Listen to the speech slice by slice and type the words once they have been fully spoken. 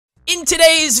In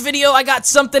today's video, I got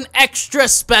something extra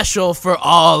special for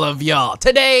all of y'all.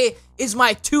 Today is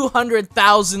my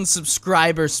 200,000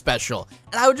 subscriber special,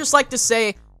 and I would just like to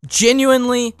say,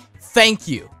 genuinely, thank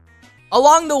you.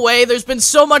 Along the way, there's been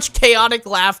so much chaotic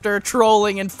laughter,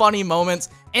 trolling, and funny moments,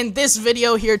 and this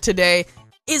video here today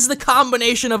is the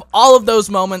combination of all of those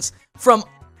moments from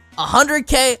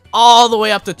 100K all the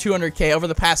way up to 200K over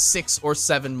the past 6 or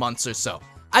 7 months or so.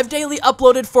 I've daily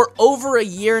uploaded for over a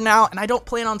year now, and I don't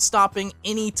plan on stopping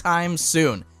anytime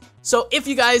soon. So if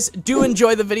you guys do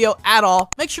enjoy the video at all,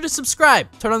 make sure to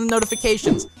subscribe, turn on the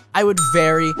notifications. I would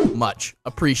very much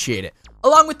appreciate it.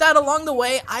 Along with that, along the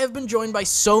way, I have been joined by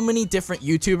so many different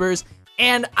YouTubers,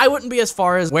 and I wouldn't be as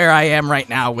far as where I am right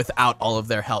now without all of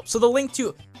their help. So the link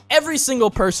to every single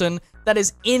person that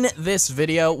is in this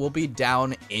video will be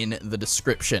down in the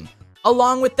description.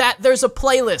 Along with that, there's a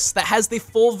playlist that has the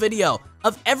full video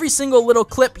of every single little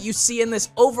clip you see in this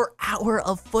over hour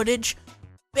of footage.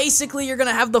 Basically, you're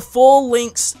gonna have the full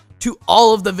links to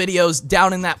all of the videos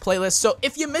down in that playlist. So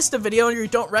if you missed a video and you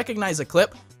don't recognize a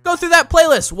clip, go through that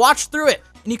playlist, watch through it,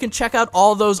 and you can check out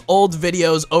all those old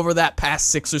videos over that past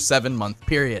 6 or 7 month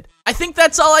period. I think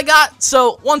that's all I got.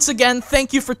 So once again,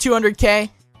 thank you for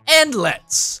 200K, and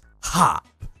let's hop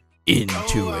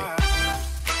into it.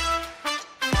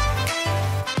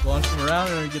 Launch him around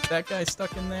and get that guy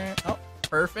stuck in there. Oh,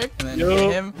 perfect. And then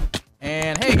hit him.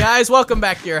 And hey guys, welcome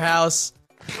back to your house.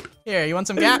 Here, you want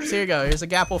some gaps? Here you go. Here's a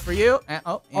gapple for you. And,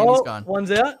 and he's gone.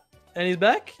 One's out, and he's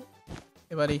back.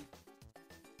 Hey, buddy.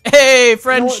 Hey,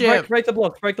 friendship. You know break the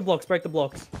blocks. Break the blocks. Break the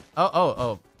blocks.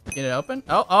 Oh. Get it open.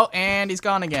 Oh, and he's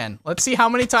gone again. Let's see how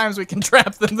many times we can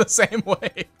trap them the same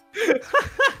way.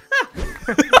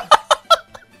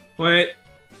 Wait.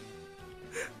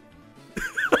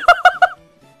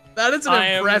 That is an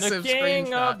impressive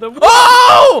screenshot.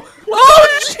 Oh!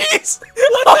 Oh, jeez!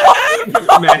 What the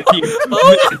heck? Matthew.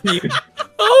 Matthew.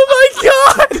 Oh my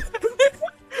god!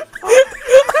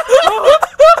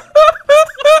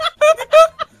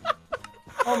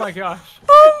 Oh my gosh.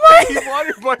 Oh my!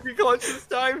 Water bucket clutch this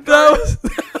time. That was...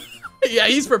 Yeah,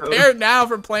 he's prepared now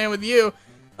for playing with you.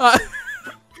 Oh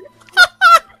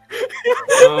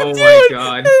Dude, my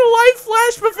god. Light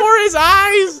flashed before his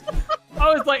eyes!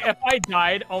 I was like, if I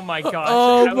died, oh my gosh.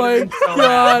 Oh my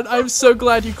god, I'm so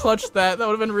glad you clutched that. That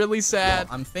would have been really sad.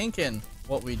 I'm thinking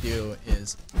what we do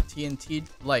is TNT,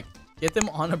 like, get them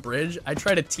on a bridge. I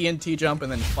try to TNT jump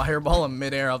and then fireball them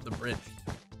midair off the bridge.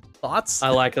 Thoughts? I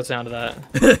like the sound of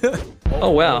that.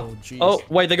 Oh wow. Oh,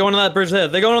 wait, they're going on that bridge there.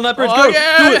 They're going on that bridge. Oh, Go!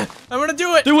 yeah. Do it! I'm gonna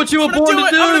do it! Do what you were born to do!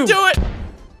 I'm gonna do it!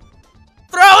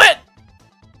 Throw it!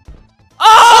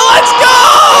 Oh, let's go!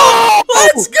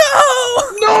 Let's go!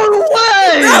 No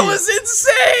way! That was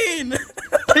insane!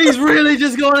 He's really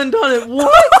just gone and done it.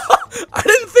 What? I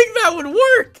didn't think that would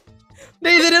work.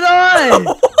 Neither did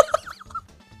I!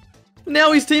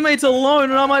 Now his teammate's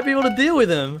alone and I might be able to deal with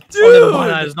him. Dude! Oh, never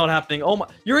mind, that is not happening. Oh my,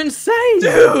 you're insane!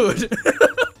 Dude!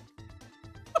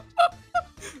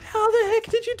 How the heck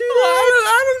did you do that?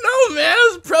 I don't know, man.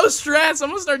 It was pro strats. I'm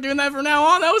gonna start doing that from now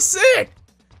on. That was sick.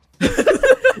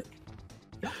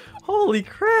 Holy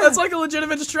crap. That's like a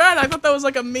legitimate strat. I thought that was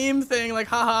like a meme thing. Like,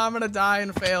 haha, I'm gonna die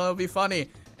and fail. It'll be funny.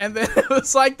 And then it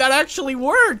was like, that actually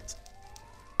worked.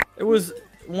 It was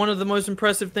one of the most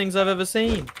impressive things I've ever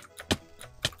seen.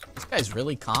 This guy's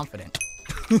really confident.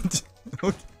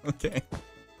 Okay.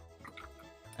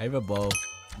 I have a bow.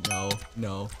 No.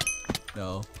 No.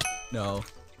 No. No.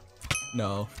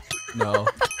 No. No.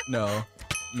 No.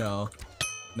 No.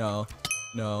 No.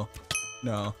 No.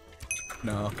 No.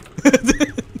 No.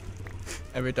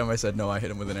 Every time I said no, I hit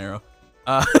him with an arrow.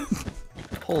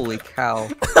 Holy cow.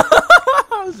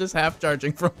 I was just half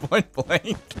charging from point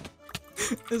blank.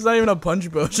 It's not even a punch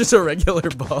bow, it's just a regular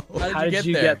bow. How did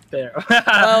you get there?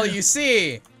 Well, you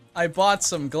see, I bought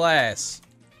some glass.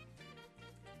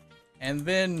 And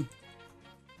then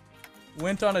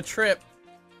went on a trip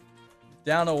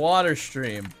down a water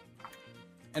stream.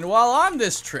 And while on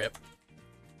this trip,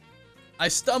 I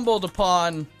stumbled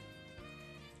upon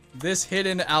this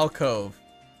hidden alcove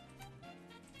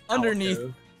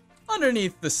underneath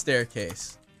the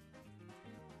staircase.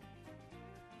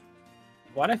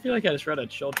 Why do I feel like I just read a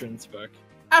children's book?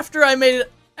 After I made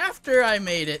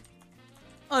it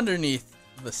underneath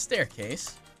the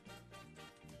staircase,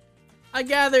 I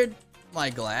gathered my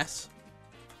glass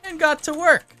and got to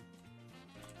work.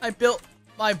 I built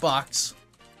my box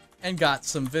and got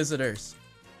some visitors.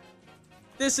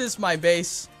 This is my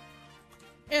base,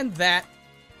 and that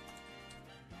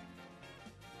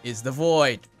is the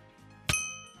void.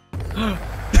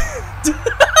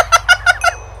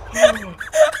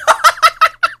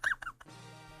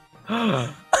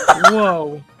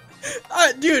 Whoa.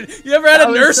 Dude, you ever had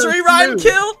a nursery rhyme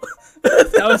kill?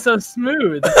 That was so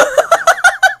smooth.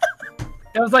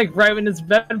 That was like right when his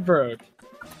bed broke.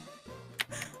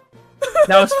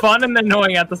 That was fun and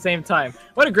annoying at the same time.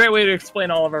 What a great way to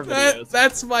explain all of our videos.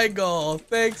 That's my goal.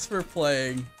 Thanks for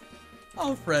playing.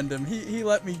 I'll friend him. He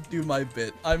let me do my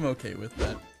bit. I'm okay with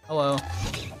that. Hello.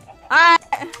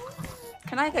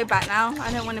 Can I go back now?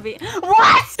 I don't want to be.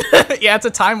 What? Yeah, it's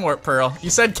a time warp, Pearl. You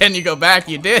said, can you go back?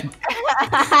 You did.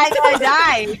 I gotta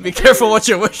die. Be careful what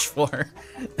you wish for.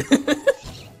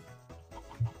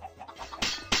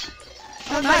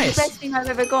 Oh, That's nice. the best thing I've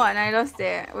ever got, and I lost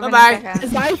it. Bye-bye.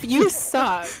 Zyph, you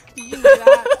suck. Do you know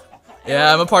that?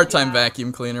 Yeah, I'm a part-time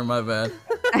vacuum cleaner. My bad.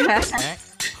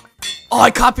 Oh,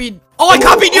 I copied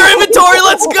your inventory.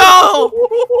 Let's go.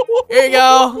 Here you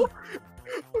go.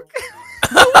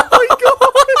 Oh my god.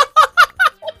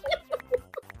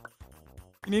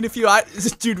 You need a few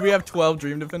dude, we have 12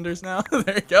 Dream Defenders now.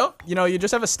 There you go. You know, you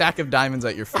just have a stack of diamonds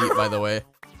at your feet, by the way.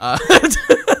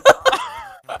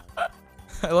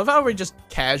 I love how we just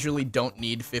casually don't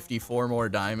need 54 more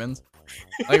diamonds.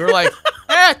 Like, we're like,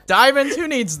 diamonds, who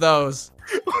needs those?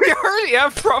 We already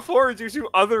have Prop 4 due to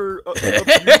other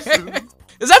abuses.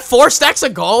 Is that 4 stacks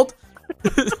of gold?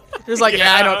 Just like,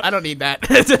 yeah, I don't need that.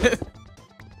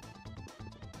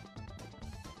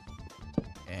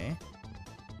 Okay.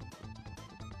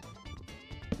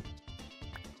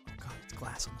 Oh god, it's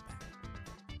glass on the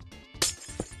back.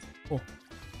 Oh.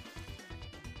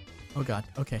 Oh god,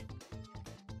 okay.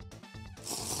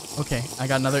 Okay, I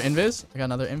got another invis.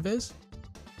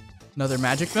 Another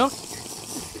magic milk.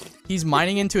 He's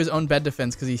mining into his own bed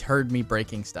defense because he's heard me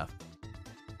breaking stuff.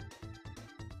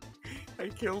 I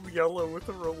killed Yellow with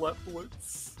a roulette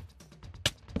blitz.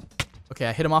 Okay,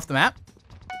 I hit him off the map.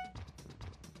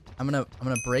 I'm gonna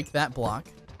break that block.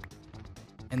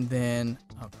 And then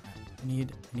oh crap. I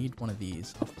need one of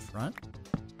these off the front.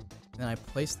 And then I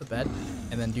place the bed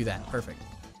and then do that. Perfect.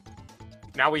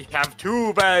 Now we have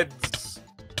 2 beds.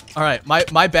 Alright,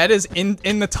 my bed is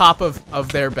in the top of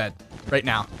their bed right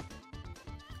now.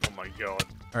 Oh my god.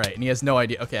 Alright, and he has no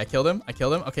idea. Okay, I killed him.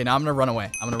 Okay, now I'm gonna run away.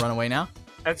 I'm gonna run away now.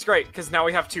 That's great, because now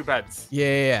we have 2 beds.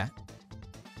 Yeah.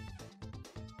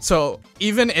 So,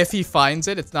 even if he finds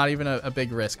it, it's not even a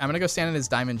big risk. I'm gonna go stand in his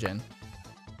diamond gen.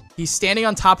 He's standing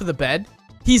on top of the bed.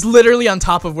 He's literally on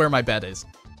top of where my bed is.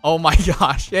 Oh my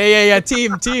gosh. Yeah.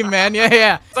 Team, man.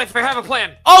 Yeah. It's like, I have a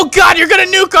plan. Oh god, you're gonna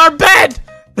nuke our bed!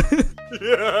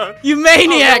 Yeah. You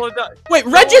maniac! Oh, Wait,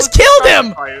 Red just killed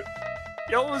him!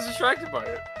 Yellow was distracted by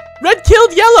it. Red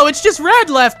killed Yellow. It's just Red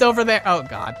left over there. Oh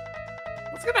god.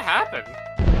 What's gonna happen?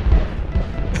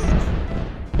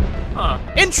 Huh.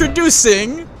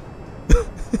 Introducing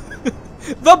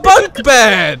the bunk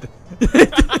bed.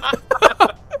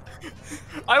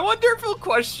 I wonder if he'll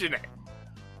question it.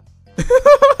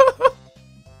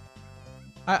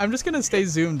 I'm just gonna stay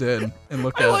zoomed in and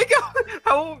look I at it. like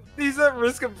how he's at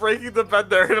risk of breaking the bed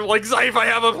there, and I'm like, Zyph, I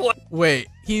have a plan. Wait,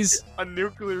 he's A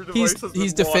nuclear device has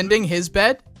been defending his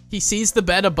bed. He sees the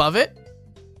bed above it.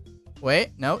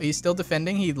 Wait, no, he's still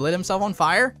defending. He lit himself on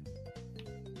fire.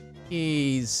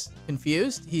 He's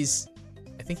confused.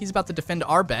 I think he's about to defend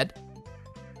our bed.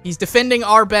 He's defending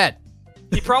our bed.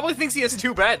 He probably thinks he has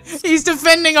 2 beds. He's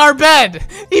defending our bed.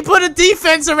 He put a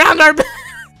defense around our bed.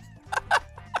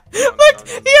 Look,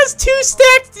 he has 2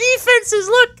 stacked defenses.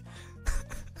 Look.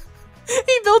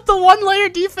 He built the 1-layer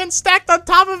defense stacked on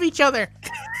top of each other.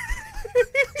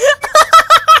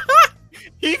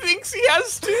 He thinks he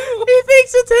has 2. He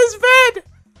thinks it's his bed.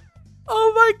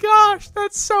 Oh my gosh,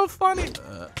 that's so funny.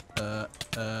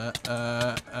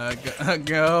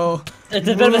 Go. It's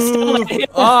a bit of a stalemate.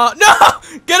 No!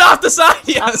 Get off the side,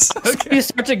 yes! Okay. You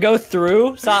start to go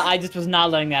through, so I just was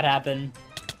not letting that happen.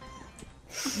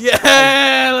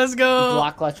 Yeah, let's go!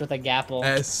 Block clutch with a gapple.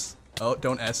 S. Oh,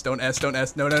 don't S. No.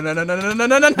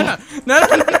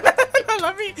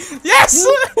 Let me. Yes!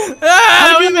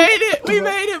 We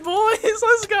made it, boys!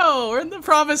 Let's go! We're in the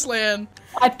promised land.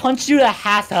 I punched you to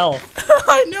half health.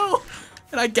 I know!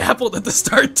 And I gappled at the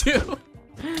start, too.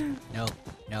 No.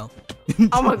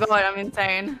 Oh my god, I'm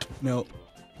insane. No.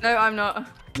 No, I'm not.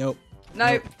 Nope.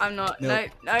 Nope, I'm not. Nope.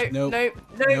 Nope.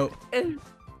 Nope.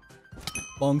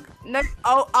 Bonk. Nope.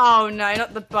 Oh no,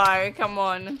 not the bow. Come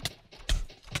on.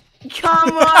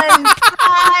 Come on,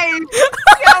 guys!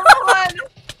 Come on!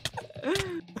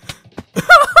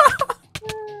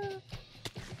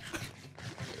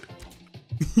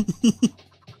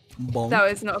 Bonk. That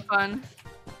was not fun.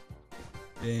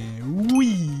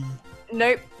 Wee.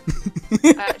 Nope.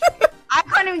 Actually, I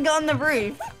can't even get on the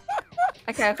roof.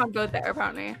 Okay, I can't build there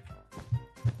apparently. You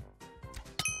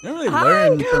don't really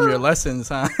learn from your lessons,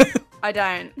 huh? I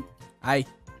don't. Hi.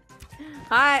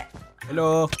 Hi.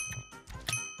 Hello.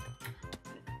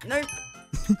 Nope.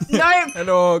 Nope.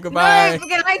 Hello. Goodbye. Nope.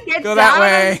 Can I get Go down that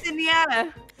way. on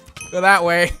Indiana? Go that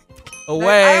way. Nope,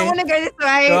 Away. I don't want to go this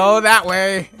way. Go that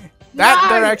way. That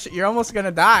No. direction. You're almost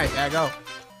gonna die. Yeah, go.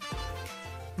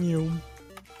 Mew.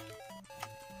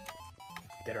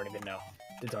 They don't even know.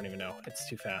 They don't even know. It's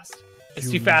too fast.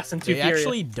 It's too fast and too They furious.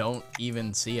 actually don't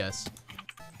even see us.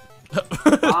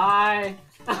 Hi.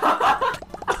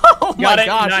 Oh my Got it.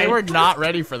 gosh, they Nice. were not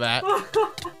ready for that.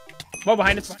 Whoa,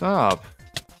 behind us. Stop.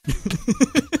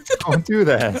 Don't do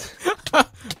that.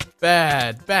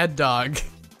 Bad dog.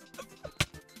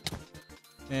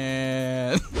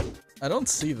 And I don't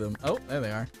see them. Oh, there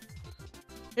they are.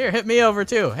 Here, hit me over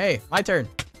too. Hey, my turn.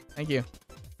 Thank you.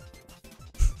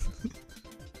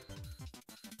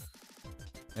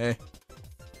 Hey.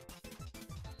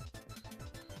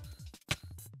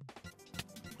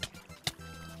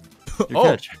 Good Oh,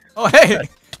 catch. oh, hey.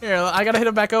 Here, I gotta hit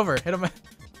him back over. Hit him.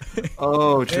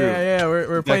 Oh, true. Yeah,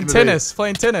 we're Back playing in the day. tennis.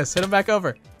 Playing tennis. Hit him back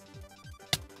over.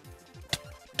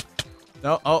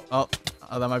 No, oh,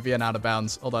 that might be an out of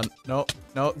bounds. Hold on. No,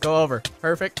 go over.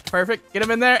 Perfect. Get him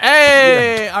in there.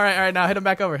 Hey! All right, now hit him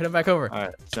back over. Hit him back over. All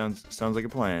right, sounds like a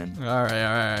plan. All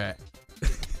right.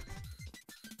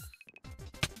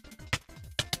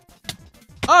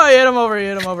 Oh, you hit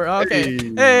him over.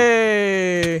 Okay.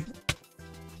 Hey!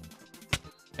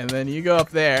 And then you go up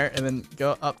there, and then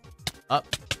go up,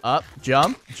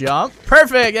 jump.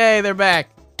 Perfect! Hey, they're back.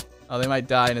 Oh, they might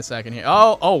die in a second here.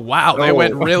 Oh, wow. They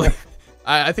went really...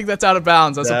 I think that's out of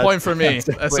bounds. That's a point for me.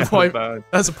 That's a point.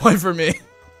 That's a point for me.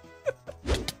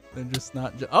 They're just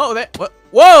not... Oh, what?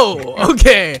 Whoa!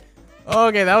 Okay.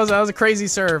 That was a crazy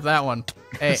serve, that one.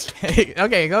 Hey,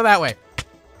 okay, go that way.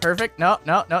 Perfect. No,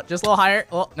 just a little higher.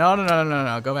 Oh,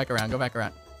 no. Go back around.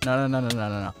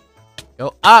 No.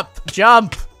 Go up,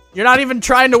 jump. You're not even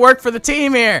trying to work for the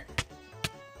team here.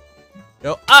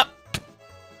 Go up,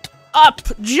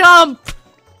 jump.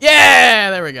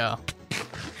 Yeah, there we go.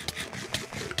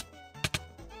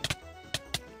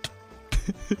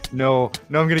 No,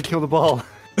 I'm gonna kill the ball.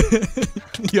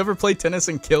 You ever play tennis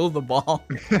and kill the ball?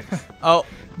 Oh.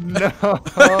 No.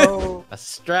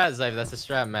 That's a strat, Zyph. That's a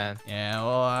strat, man. Yeah, well,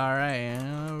 all right.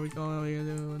 We're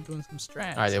doing some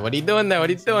strats. All right, what are you doing there? What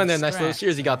are you doing there? Nice little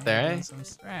shears you got there, eh? Some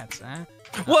strats, huh?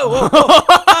 Whoa.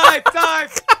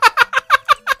 Dive.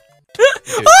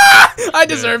 Dude, I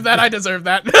deserve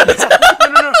that.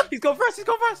 no. He's going first.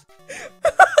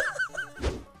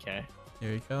 Okay.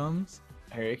 Here he comes.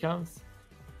 Here he comes.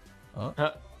 Oh.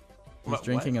 Huh. He's What?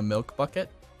 drinking a milk bucket.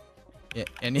 Yeah,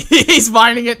 and he's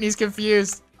finding it and he's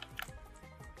confused.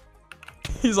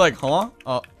 He's like, huh?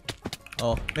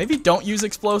 Oh, maybe don't use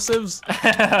explosives.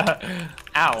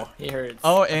 Ow, he hurts.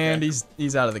 Oh, and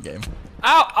he's out of the game.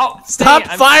 Ow! Stop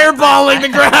dang it, fireballing the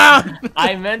ground!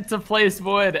 I meant to place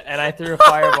wood and I threw a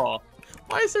fireball.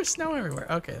 Why is there snow everywhere?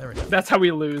 Okay, there we go. That's how we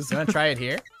lose. You wanna try it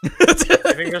here?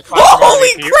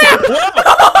 Holy crap!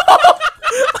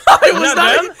 I was that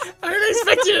not. I didn't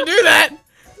expect you to do that.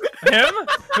 Him?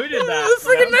 Who did that?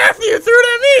 Freaking Him? Matthew threw it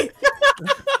at me.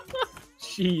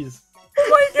 Jeez. Oh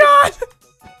my god.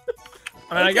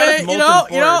 I mean, I got his you know,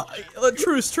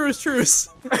 truce.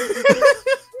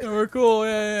 Yeah, we're cool,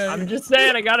 yeah. I'm just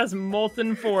saying, I got his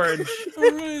molten forge.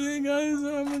 Alright, hey guys,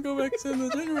 I'm gonna go back to the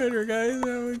generator, guys.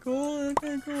 Are we cool?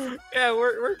 Okay, cool. Yeah,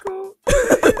 we're cool. Give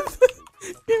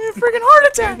me a freaking heart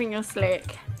attack! Moving your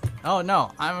slick. Oh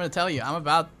no, I'm gonna tell you, I'm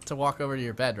about to walk over to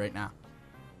your bed right now.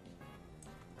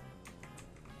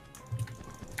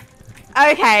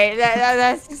 Okay,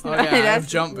 that's just Oh not, yeah, I that's have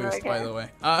jump just not boost, by okay. the way.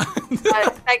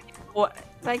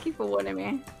 Thank you for warning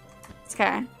me. It's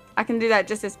okay. I can do that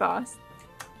just as fast.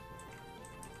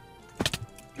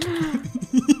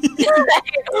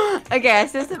 Okay, I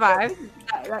still survived.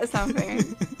 That's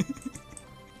something.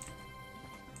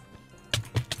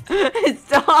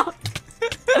 Stop.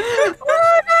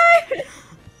 Oh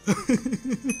no!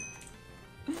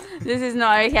 This is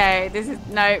not okay. This is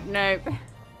nope.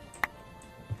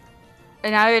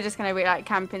 And now we're just gonna be like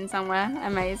camping somewhere.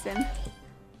 Amazing.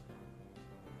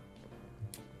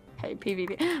 Hey,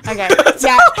 PvP. Okay,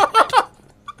 yeah.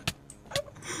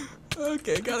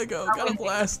 Okay, gotta go. Gotta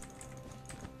blast.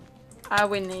 I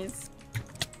win these.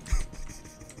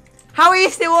 How are you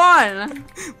still on?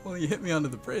 Well, you hit me onto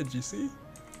the bridge, you see?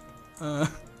 I'm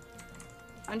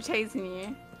chasing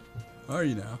you. Are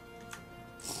you now?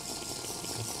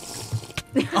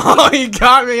 Oh, you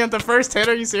got me at the first hit.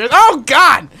 Are you serious? Oh,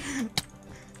 God!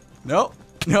 No.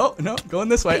 Going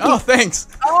this way. Oh, thanks.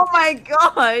 Oh my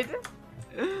god.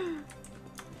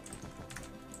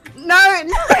 No.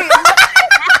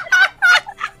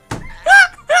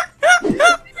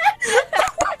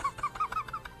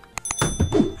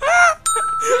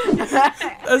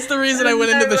 That's the reason I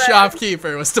went into the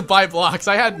shopkeeper, was to buy blocks.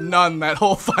 I had none that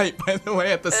whole fight, by the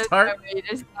way, at the start.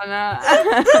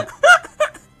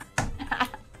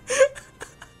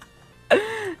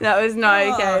 That was not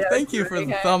okay. Thank you for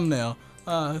the thumbnail.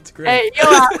 That's great. Hey, you're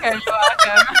welcome.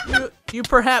 You're welcome. You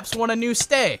perhaps want a new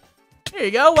stay. There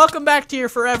you go. Welcome back to your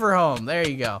forever home. There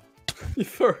you go.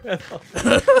 Forever.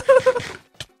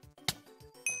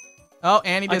 Oh,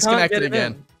 Annie disconnected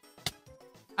again.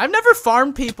 I've never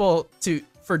farmed people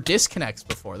for disconnects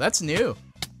before. That's new.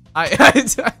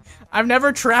 I've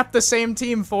never trapped the same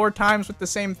team 4 times with the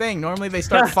same thing. Normally they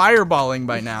start fireballing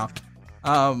by now.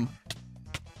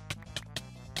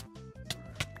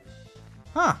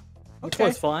 Huh. Okay.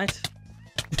 Close fight.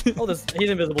 Oh, he's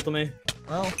invisible to me.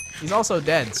 Well, he's also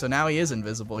dead, so now he is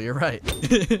invisible. You're right.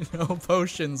 No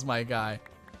potions, my guy.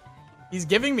 He's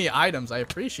giving me items. I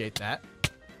appreciate that.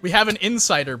 We have an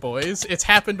insider, boys. It's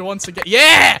happened once again.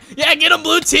 Yeah! Yeah, get him,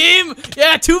 blue team!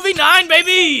 Yeah, 2v9,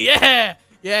 baby! Yeah!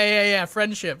 Yeah.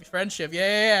 Friendship.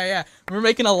 Yeah. We're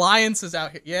making alliances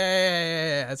out here.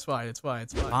 Yeah. It's fine.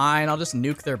 Fine, I'll just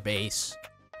nuke their base.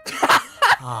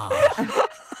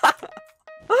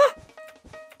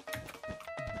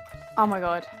 Oh my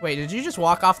god. Wait, did you just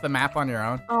walk off the map on your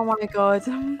own? Oh my god.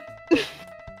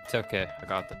 It's okay. I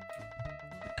got it.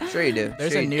 Sure you do.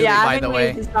 There's sure a you newbie, do. Yeah, I by think the we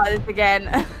way. need to start this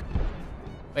again.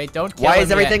 Wait, don't kill Why him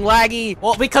is everything yet. laggy?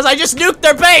 Well, because I just nuked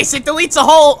their base. It deletes a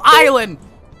whole island.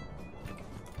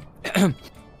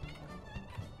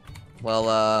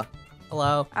 Well,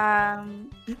 Hello. why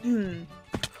do you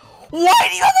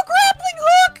have a grappling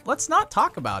hook? Let's not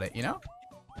talk about it, you know?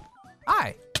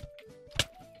 Hi.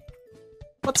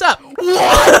 What's up?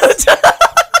 What? What's that?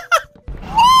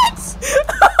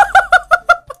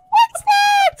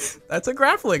 That's a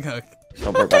grappling hook.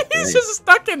 He's just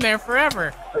stuck in there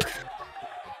forever.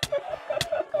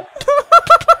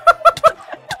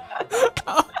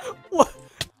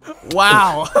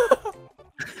 Wow.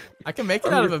 I can make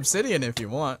it out of obsidian if you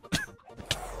want.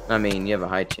 I mean, you have a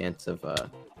high chance of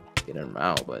getting him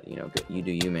out, but you know, you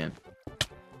do you, man.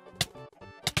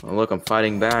 Oh, look, I'm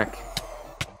fighting back.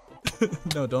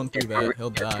 No, don't do that. He'll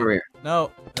die.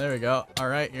 No, there we go. All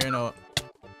right, you're in a. What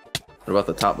about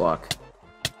the top block?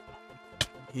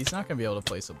 He's not gonna be able to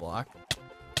place a block.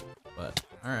 But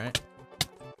all right.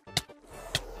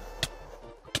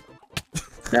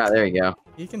 Yeah, there you go.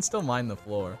 He can still mine the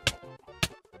floor.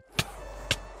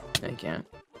 I can't.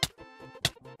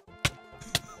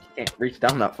 Can't reach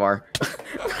down that far.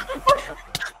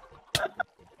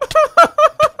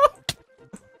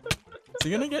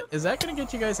 Is that gonna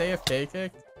get you guys AFK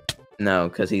kicked? No,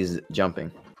 because he's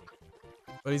jumping,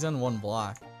 But he's on 1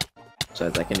 block.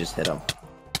 so I can just hit him.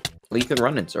 Well, you can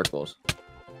run in circles.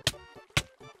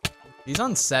 He's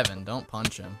on 7. Don't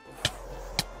punch him.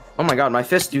 Oh my god, my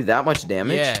fists do that much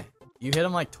damage? Yeah, you hit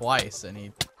him like twice, and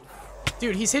he.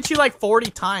 Dude, he's hit you like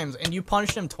 40 times, and you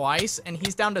punched him twice, and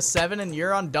he's down to 7, and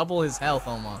you're on double his health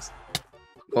almost.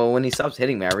 Well, when he stops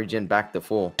hitting me, I regen back to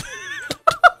full.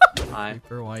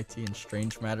 Hyper YT and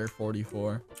Strange Matter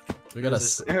 44. We got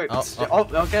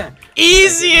Okay.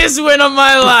 easiest win of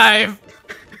my life.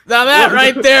 Now that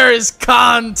right there is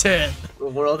content. The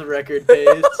world record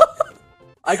page.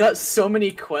 I got so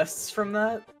many quests from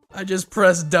that. I just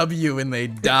pressed W and they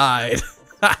died.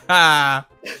 Dude, we're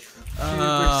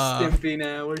Stimpy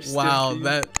now. We're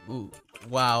Stimpy.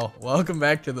 Wow. Welcome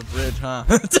back to the bridge, huh?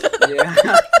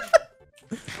 Yeah.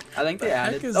 I think they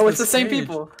added. Oh, it's the same stage?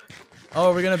 people.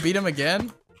 Oh, are we gonna beat him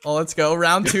again? Oh, let's go.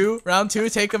 Round 2. Round 2.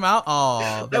 Take him out.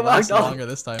 Oh, they lasted longer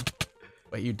this time.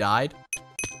 Wait, you died?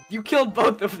 You killed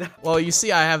both of them. Well, you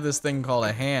see, I have this thing called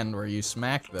a hand where you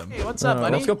smack them. Hey, what's up,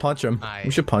 buddy? Let's go punch him. Hi.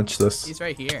 We should punch this. He's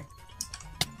right here.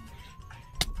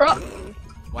 Bro.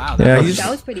 Wow, Yeah, That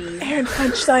was pretty easy. Aaron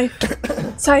punched Zyph.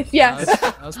 Zyph, yes.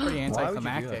 That was pretty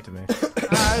anticlimactic.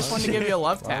 I just wanted to give you a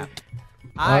love tap.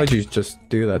 Why would you just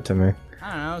do that to me?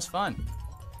 I don't know, it was fun.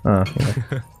 Oh,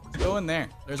 yeah. Go in there.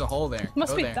 There's a hole there.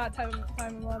 Must Go be there. that time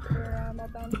of month where I'm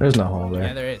not done. There's no hole there.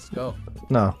 Yeah, there is. Go.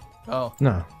 No. Go.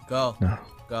 No. Go. No.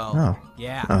 Go. No.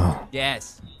 Yeah. No.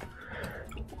 Yes.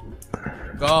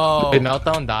 Go. Wait,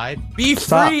 Meltdown died? Be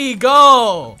free.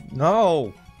 Go.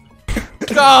 No.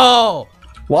 Go.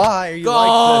 Why are you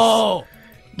Go. like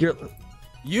this?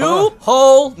 You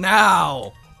hole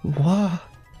now. What?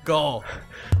 Go.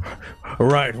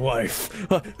 Right, wife.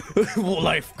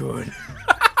 Life good.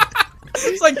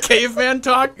 It's like caveman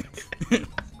talk.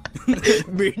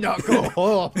 Me not go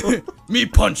home. Me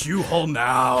punch you hole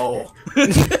now.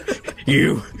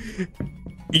 You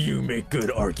make good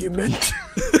argument.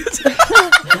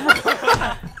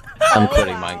 I'm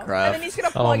quitting And then Minecraft. he's gonna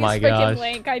Oh plug my his freaking gosh.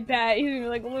 link, I bet. He's gonna be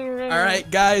like, All right,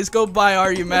 guys, go buy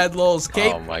Are You Mad Lol's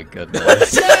cape. Oh my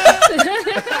goodness.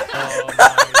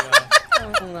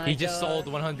 He just sold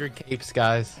 100 capes,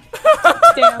 guys.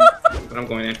 Damn. I'm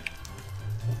going in.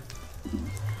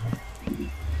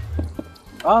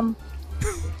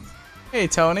 Hey,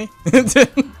 Tony.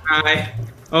 Hi.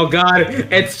 Oh god,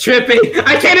 it's tripping.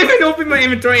 I can't even open my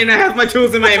inventory and I have my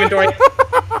tools in my inventory.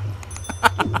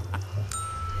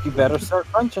 You better start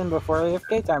crunching before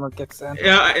AFK timer kicks in.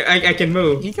 Yeah, I can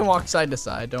move. He can walk side to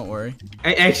side, don't worry.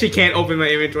 I actually can't open my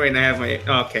inventory and I have my...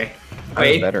 Oh, okay.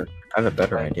 Wait. I have a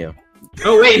better idea.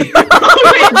 Oh wait! Oh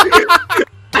wait!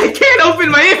 I can't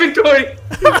open my inventory!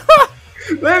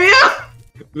 Let me out!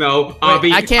 No,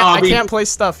 Wait, I can't place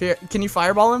stuff here. Can you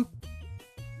fireball him?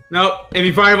 No, if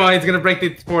you fireball, it's gonna break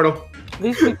the portal.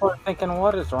 These people are thinking,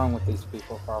 what is wrong with these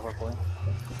people, probably.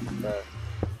 But...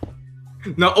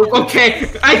 No,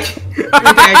 okay. My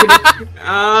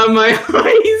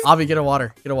eyes. Avi, get a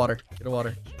water. Get a water. Get a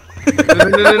water. No,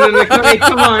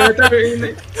 come on.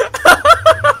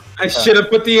 I should have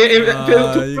put the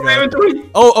inventory.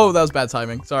 Oh, that was bad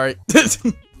timing. Sorry.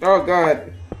 Oh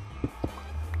god.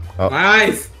 Oh. My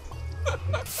eyes.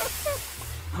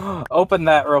 Open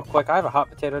that real quick. I have a hot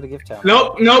potato to give Tony.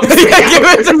 Nope. Give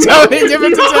it to Tony. Give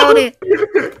it to Tony.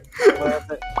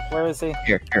 Where is he?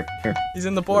 Here. He's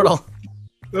in the portal.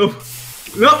 Nope.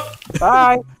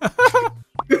 Bye.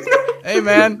 Hey,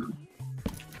 man.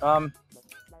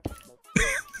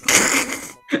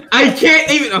 I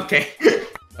can't even. Okay.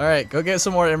 All right, go get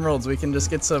some more emeralds. We can just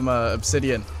get some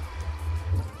obsidian.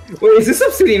 Wait, is this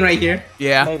obsidian right here?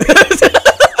 Yeah.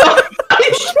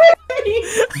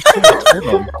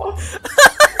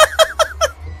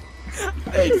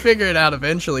 I'd figure it out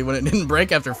eventually when it didn't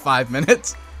break after 5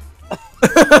 minutes.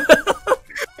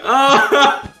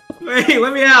 Wait,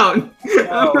 let me out.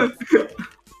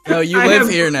 No, you live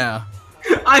here now.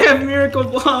 I have miracle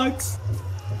blocks.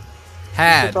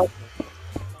 Had.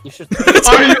 You should.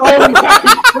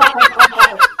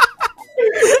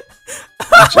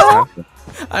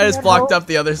 I just blocked up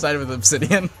the other side with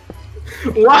obsidian.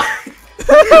 What?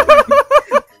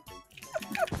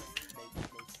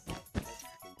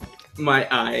 My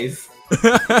eyes.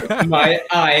 My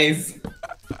eyes.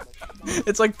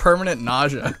 It's like permanent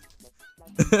nausea.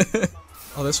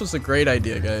 Oh, this was a great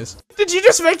idea, guys. Did you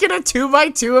just make it a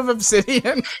 2x2 of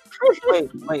obsidian?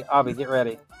 Wait, Abby, get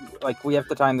ready. Like, we have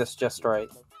to time this just right.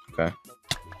 Okay.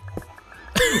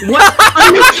 What?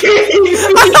 Are you kidding me?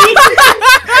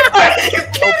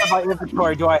 Open my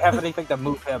inventory. Do I have anything to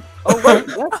move him? Oh, wait,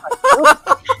 yes.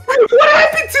 What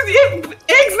happened to the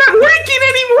egg's not working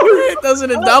anymore? It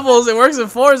doesn't in doubles, it works in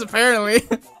fours apparently.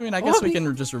 I mean, I guess we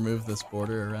can just remove this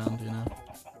border around, you know.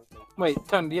 Wait,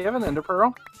 Tony, do you have an ender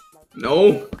pearl?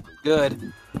 No.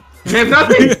 Good. I have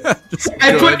nothing.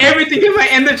 I put everything in my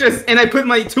ender chest and I put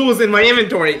my tools in my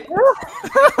inventory.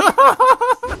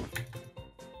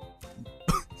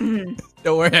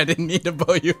 Don't worry, I didn't need to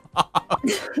bow you off.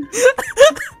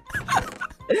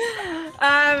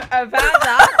 About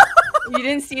that, you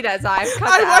didn't see that, Zyph. Cut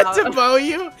I that went to out. bow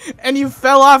you, and you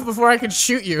fell off before I could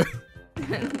shoot you.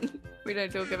 We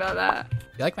don't talk about that.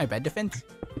 You like my bed defense?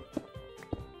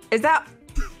 Is that?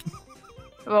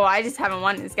 Well, I just haven't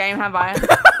won this game, have I?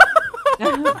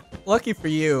 Lucky for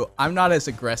you, I'm not as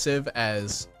aggressive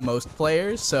as most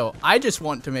players, so I just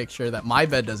want to make sure that my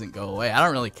bed doesn't go away. I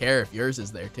don't really care if yours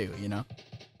is there too, you know?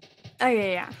 Oh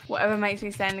yeah. Whatever makes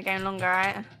me stay in the game longer,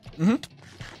 right? Mm-hmm.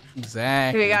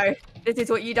 Exactly. Here we go. This is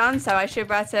what you done, so I should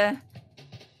better.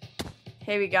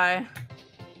 Here we go.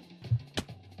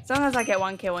 As long as I get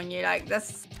 1 kill on you, like,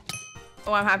 that's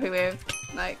all I'm happy with.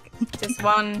 Like, just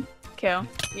 1 kill,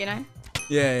 you know?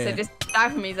 Yeah. So just die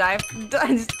for me, Zyph.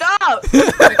 Stop!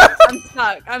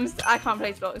 I'm stuck. I can't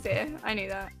place blocks here. I knew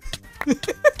that. Here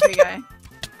we go.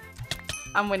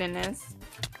 I'm winning this.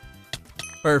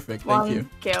 Perfect, thank you.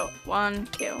 1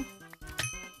 kill.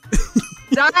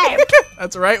 Zyph!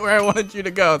 That's right where I wanted you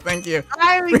to go, thank you.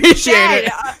 I'm Appreciate dead.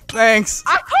 it. Thanks.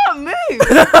 I can't move!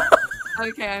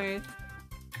 Okay, I moved.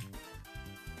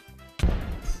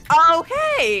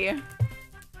 Okay!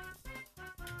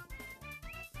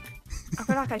 I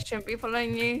feel like I shouldn't be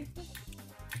following you,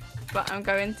 but I'm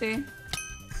going to.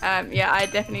 Yeah, I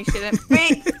definitely shouldn't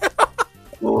be.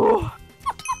 Ooh.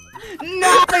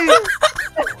 No!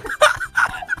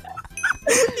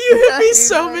 You hit me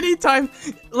so many times.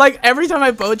 Like, every time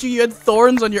I bowed you, you had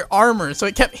thorns on your armor, so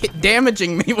it kept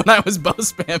damaging me when I was bow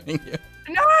spamming you.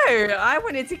 No! I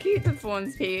wanted to keep the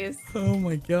thorns piece. Oh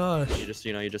my gosh. You just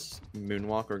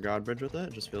moonwalk or god bridge with it.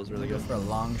 It just feels really Go good. for a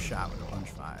long shot with a punch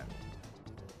 5.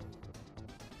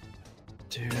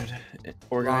 Dude,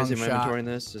 organizing my Long shot. inventory in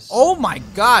this is... Oh my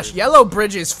gosh, Yellow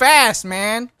Bridge is fast,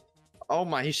 man. Oh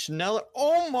my, he's Schneller.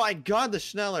 Oh my god, the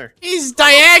Schneller. He's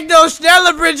diagonal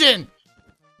Schneller bridging.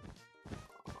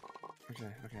 Okay.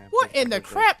 What in the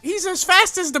crap? He's as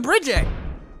fast as the bridging.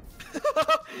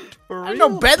 For I real?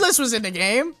 know Bedless was in the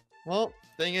game. Well,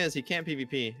 thing is, he can't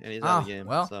PvP, and he's out of the game.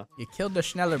 Well, so you killed the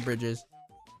Schneller bridges.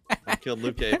 I killed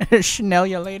Luke Cage. Schnell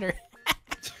you later.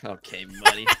 Okay,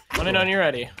 buddy. Let me know when you're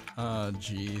ready. Oh,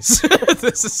 jeez.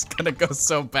 This is gonna go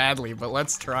so badly, but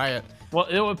let's try it. Well,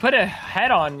 it would put a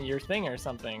head on your thing or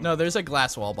something. No, there's a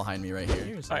glass wall behind me right here.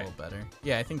 Here's a All right. little better.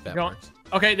 Yeah, I think that Going- works.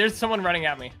 Okay, there's someone running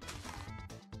at me.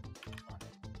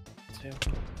 2,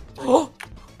 3.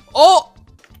 Oh!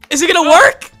 Is it gonna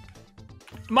work?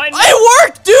 Mine. It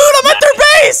worked, dude! I'm at their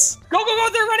base! Go!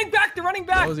 They're running back! They're running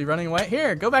back! Oh, is he running away?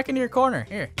 Here, go back into your corner.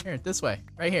 Here, this way.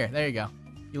 Right here. There you go.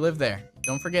 You live there.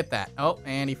 Don't forget that. Oh,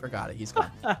 and he forgot it. He's gone.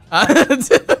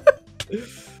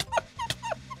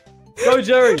 Go,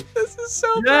 Jerry! This is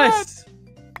so Yes!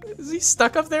 bad. Is he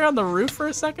stuck up there on the roof for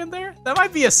a second there? That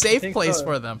might be a safe place so.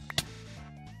 for them.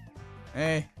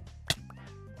 Hey.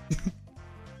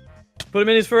 Put him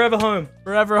in his forever home.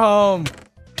 Forever home.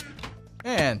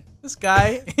 Man, this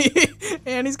guy,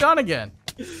 and he's gone again.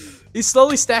 He's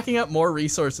slowly stacking up more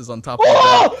resources on top of that.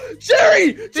 Oh!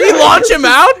 Jerry! Did he launch him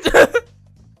out?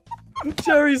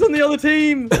 Jerry's on the other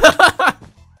team!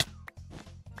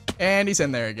 And he's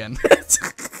in there again.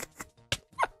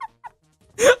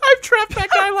 I've trapped that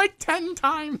guy like 10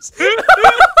 times.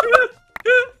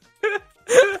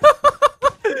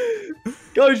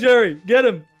 Go, Jerry! Get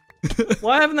him!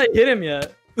 Why haven't they hit him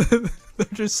yet? They're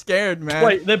just scared, man.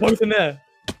 Wait, they're both in there.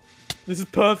 This is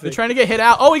perfect. They're trying to get hit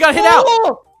out. Oh, he got hit out!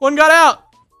 One got out!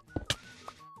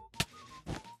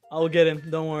 I'll get him.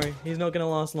 Don't worry. He's not gonna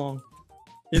last long.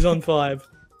 He's on 5.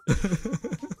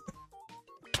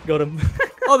 Got him.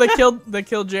 Oh, they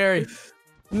killed Jerry.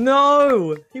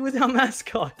 No! He was our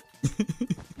mascot.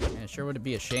 Man, it sure would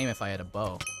be a shame if I had a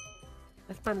bow.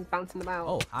 This man's bouncing about.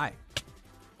 Oh, hi.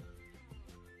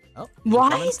 Oh,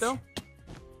 What? coming still?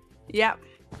 Yep.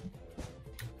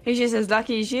 He's just as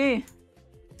lucky as you.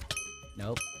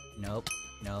 Nope. Nope.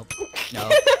 Nope.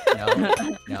 Nope.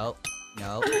 Nope. Nope.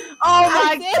 Nope. Oh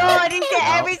my god, he did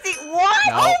everything. What?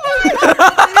 Nope. Oh my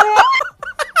god.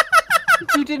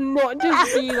 You did not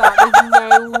just do that.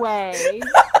 There's no way.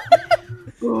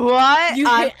 What? You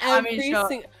hit I'm in every shock.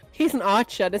 single. He's an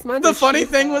archer. This man's The a funny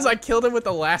shooter. thing was I killed him with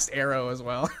the last arrow as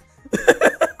well.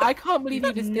 I can't believe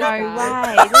you just did No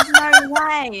that. way. There's no way.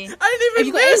 I didn't Have even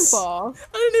you got miss. aimbot?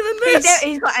 I didn't even miss.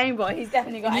 He's got aimbot. He's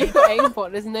definitely got You've aimbot. got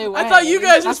aimbot. There's no way. I thought you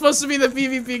guys were supposed to be the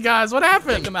PvP guys. What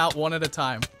happened? Take them out one at a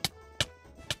time.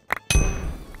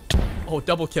 Oh,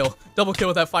 double kill. Double kill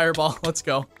with that fireball. Let's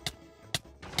go.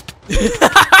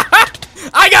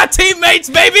 I got teammates,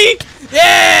 baby!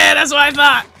 Yeah, that's what I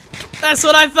thought. That's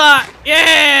what I thought.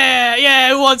 Yeah, yeah,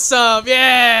 who wants some?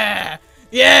 Yeah,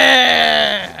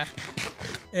 yeah,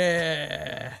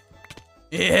 yeah,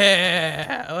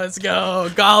 yeah. Let's go,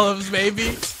 golems,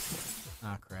 baby.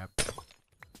 Ah, crap.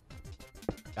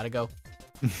 Gotta go.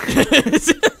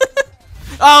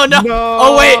 Oh no!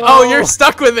 Oh wait! Oh, you're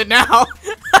stuck with it now.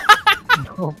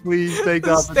 Oh, please take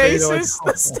The off stasis.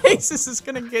 The stasis is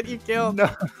gonna get you killed. No.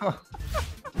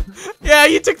 Yeah,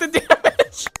 you took the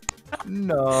damage.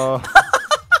 No.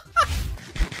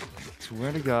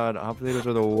 Swear to God, operators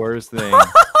are the worst thing.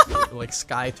 Like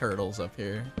sky turtles up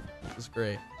here. This is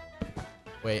great.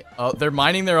 Wait. Oh, they're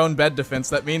mining their own bed defense.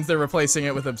 That means they're replacing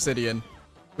it with obsidian.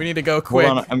 We need to go quick.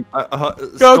 Hold on,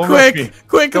 Go don't rush me. quick!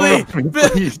 Quickly! Don't rush me,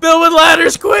 please. Build with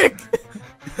ladders, quick!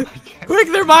 Quick,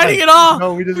 they're mining it all!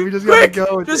 No, we just Quick,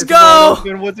 gotta go. just It's go! wide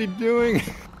open. What's he doing?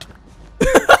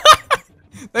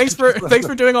 Thanks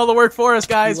for doing all the work for us,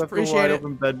 guys. He left a Appreciate wide it.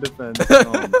 open bed defense.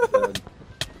 Oh, I'm dead.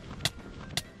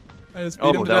 I just beat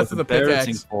him to that death was with a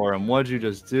embarrassing pickaxe. for him. What'd you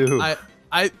just do?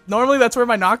 I normally that's where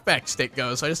my knockback stick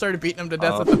goes, so I just started beating him to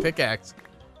death with the pickaxe.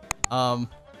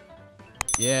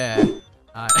 Yeah.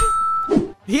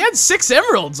 He had 6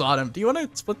 emeralds on him. Do you want to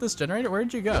split this generator?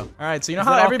 Where'd you go? All right, so you know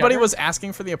how everybody was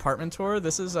asking for the apartment tour?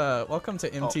 This is welcome to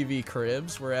MTV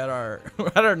Cribs. We're at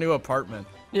our new apartment.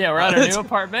 Yeah, we're at our new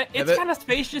apartment. Yeah, It's kind of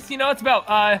spacious, you know. It's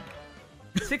about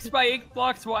 6 by 8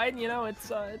 blocks wide. You know, it's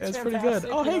pretty good. fantastic,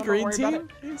 Oh, you hey, know, green don't worry about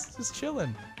team. He's just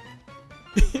chilling.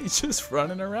 He's just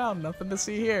running around. Nothing to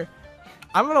see here.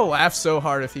 I'm gonna laugh so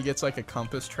hard if he gets like a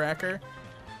compass tracker.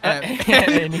 And,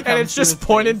 and it's just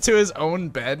pointed to his own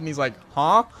bed, and he's like,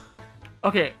 huh?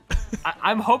 Okay,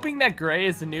 I'm hoping that Gray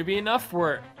is a newbie enough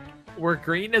where where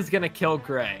green is gonna kill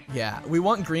gray. Yeah, we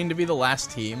want green to be the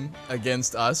last team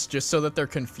against us, just so that they're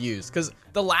confused. Because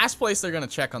the last place they're gonna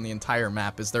check on the entire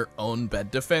map is their own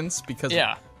bed defense. Because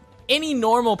any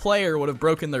normal player would have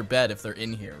broken their bed if they're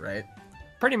in here, right?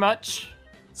 Pretty much.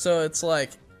 So it's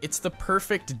like, it's the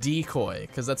perfect decoy,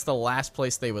 because that's the last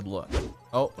place they would look.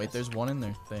 Oh, wait, there's one in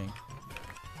their thing.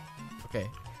 Okay.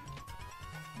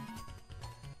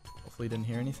 Hopefully didn't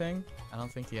hear anything. I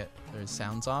don't think yet. There's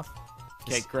sounds off.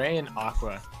 Okay, gray and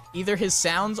aqua. Either his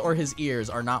sounds or his ears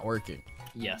are not working.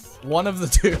 Yes. One of the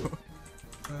two.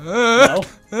 No.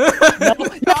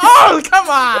 Oh, come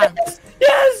on!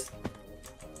 Yes!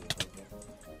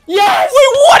 Yes!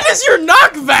 Wait, what is your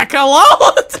knockback?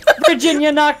 Hello?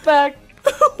 Virginia knockback.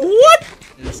 What?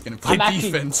 I'm just gonna play I'm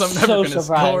defense. I'm so never gonna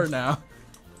surprised. score now.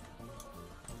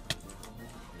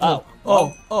 Oh.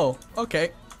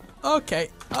 Okay. Okay.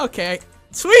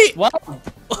 Sweet! Well,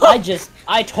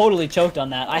 I totally choked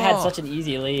on that. I had such an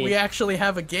easy lead. We actually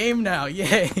have a game now.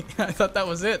 Yay. I thought that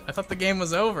was it. I thought the game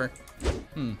was over.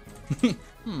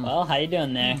 Well, how you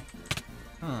doing there?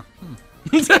 Huh.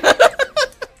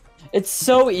 It's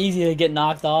so easy to get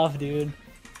knocked off, dude.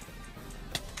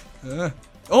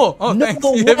 Oh, No thanks.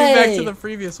 You hit me back way. to the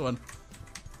previous one.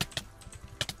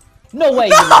 No way.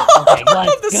 You didn't. Okay,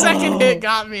 let's The go. second hit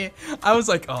got me. I was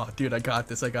like, oh, dude, I got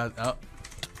this. Oh,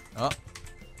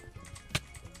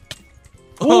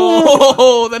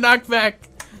 the knockback.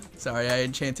 Sorry, I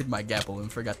enchanted my gapple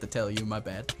and forgot to tell you. My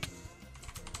bad.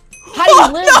 How do you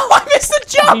live? No, I missed the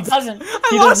jump. He doesn't.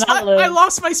 He does not live. I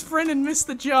lost my sprint and missed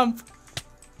the jump.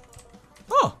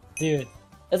 Oh, dude.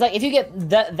 It's like if you get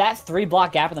that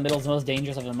 3-block gap in the middle is the most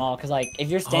dangerous of them all. Cause like if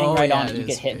you're standing right on it, you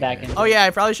get hit back in. Oh yeah, I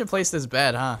probably should place this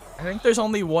bed, huh? I think there's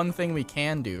only one thing we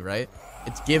can do, right?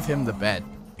 It's give him the bed.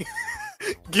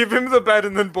 Give him the bed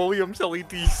and then bully him till he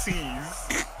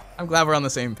DCs. I'm glad we're on the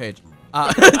same page.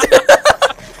 Oh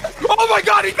my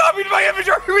god, he copied my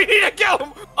inventory! We need to kill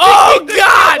him! Oh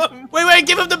god! Wait,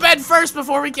 give him the bed first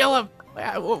before we kill him.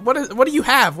 What do you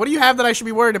have? What do you have that I should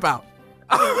be worried about?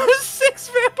 6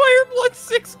 vampire blood,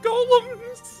 6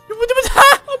 golems!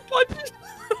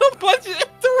 a bunch of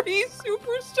 3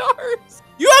 superstars!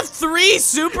 You have 3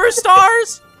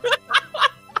 superstars?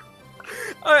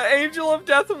 Angel of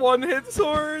Death 1-hit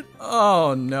sword.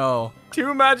 Oh no.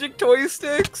 2 magic toy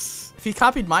sticks. If he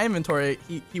copied my inventory,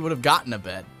 he would have gotten a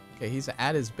bed. Okay, he's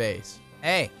at his base.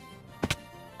 Hey,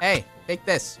 take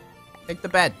this. Take the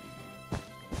bed.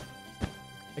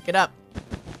 Pick it up.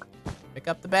 Pick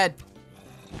up the bed.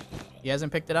 He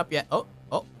hasn't picked it up yet. Oh,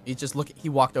 he's just looking. He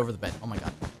walked over the bed. Oh my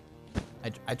god.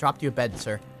 I dropped you a bed,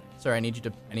 sir. Sir, I need you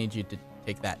to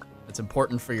take that. It's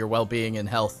important for your well-being and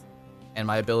health and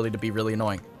my ability to be really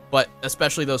annoying. But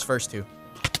especially those first 2.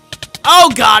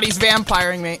 Oh god, he's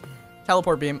vampiring me.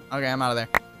 Teleport beam. Okay, I'm out of there.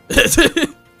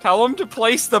 Tell him to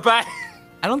place the bed.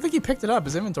 I don't think he picked it up.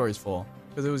 His inventory's full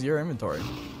because it was your inventory.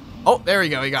 Oh, there we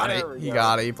go. He got it. He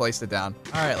got it. He placed it down.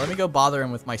 All right, let me go bother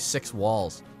him with my 6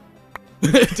 walls.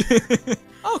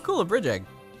 Oh, cool, a bridge egg.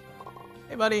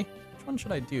 Hey, buddy. Which one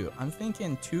should I do? I'm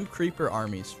thinking 2 creeper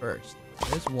armies first.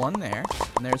 There's one there,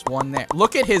 and there's one there.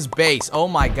 Look at his base. Oh,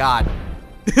 my God.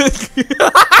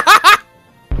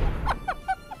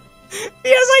 He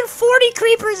has like 40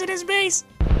 creepers in his base.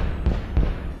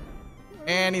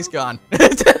 And he's gone.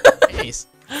 Nice.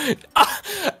 Dude,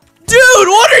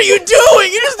 what are you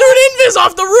doing? You just threw an invis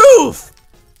off the roof.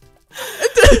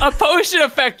 A potion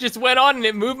effect just went on and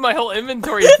it moved my whole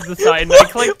inventory to the side and I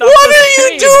clicked off What the are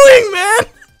you screen. doing, man?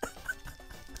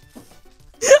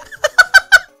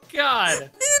 God.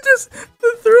 You just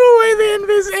threw away the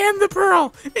invis and the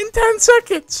pearl in 10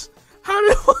 seconds. How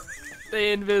did... The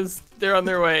invis, they're on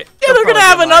their way. Yeah, they're gonna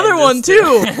have another one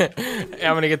too. Yeah,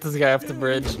 I'm gonna get this guy off the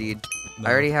bridge. Indeed.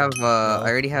 I already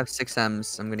have 6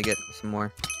 M's. I'm gonna get some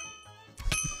more.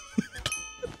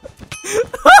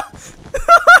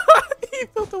 He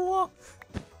built a wall.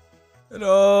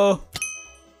 No.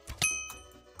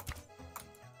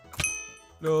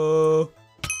 No.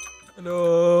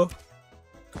 No.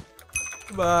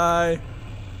 Bye.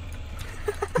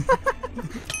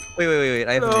 Wait.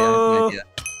 I have an idea.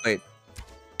 Wait.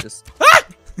 Just.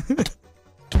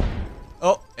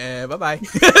 Oh, bye-bye.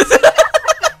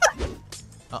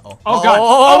 Uh-oh. Oh, God.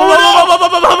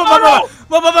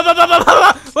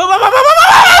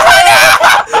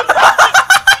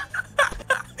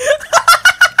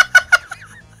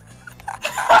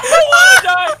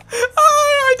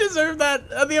 I deserve that.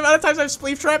 The amount of times I've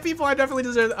spleef trapped people, I definitely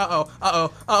deserve that.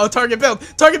 Uh-oh. Target build.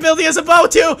 Target build, he has a bow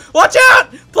too. Watch out!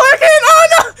 Blacken! Oh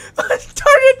no!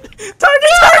 Target!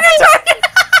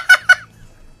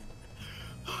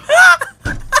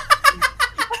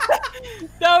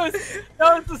 That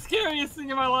was the scariest thing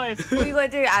in my life. What you gotta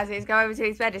do, Azzy, is go over to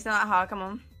his bed. It's not that hard. Come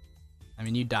on. I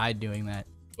mean, you died doing that.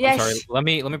 Yeah. I'm sorry. Let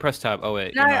me press tab. Oh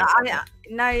wait. No, you're not.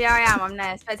 no, yeah, I am. I'm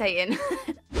there, spectating.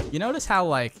 You notice how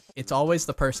like it's always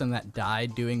the person that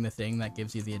died doing the thing that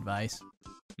gives you the advice?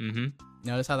 Mm-hmm.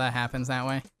 Notice how that happens that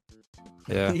way?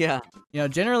 Yeah. Yeah. You know,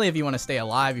 generally if you want to stay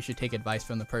alive, you should take advice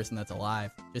from the person that's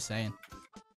alive. Just saying.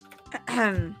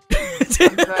 I'm so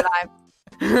alive.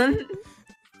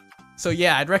 So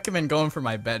yeah, I'd recommend going for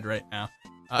my bed right now.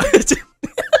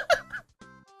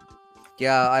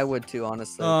 Yeah, I would too,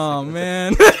 honestly. Oh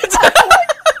man.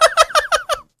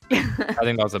 I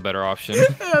think that was a better option.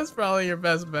 That's probably your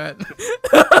best bet.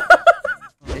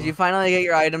 Did you finally get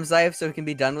your items, Zyph, so we can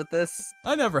be done with this?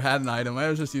 I never had an item. I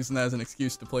was just using that as an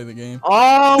excuse to play the game.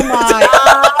 Oh my!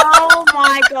 Oh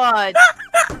my god!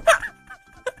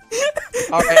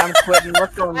 Alright, I'm quitting.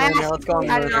 Let's go on murder. Let's go on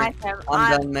I had an murder. item.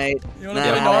 I'm done, mate. You want to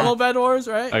play normal Bed Wars,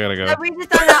 right? I gotta go. No, we just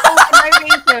done that all for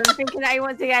no reason, thinking that he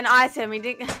wants to get an item. He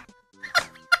didn't.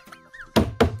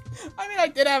 I mean, I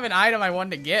did have an item I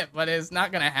wanted to get, but it's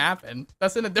not gonna happen.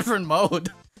 That's in a different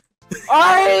mode.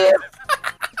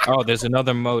 Oh, there's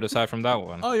another mode aside from that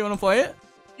one. Oh, you want to play it?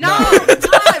 No!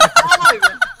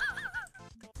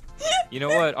 You know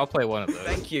what? I'll play one of those.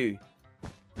 Thank you.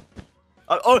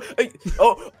 Oh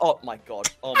my god.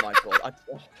 Oh my god.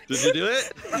 Did you do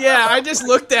it? Yeah, I just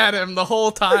looked at him the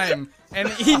whole time, and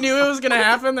he knew it was gonna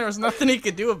happen. There was nothing he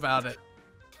could do about it.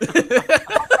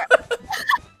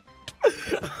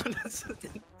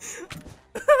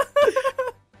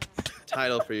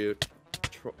 Title for you: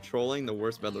 trolling the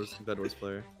worst Bedwars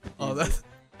player. Oh, that's.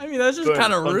 I mean, that's just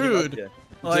kind of rude. Dude,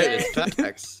 Like, it's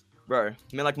facts. Bro, I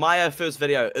mean, like, my first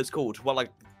video is called, what, like,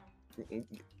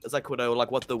 it's like,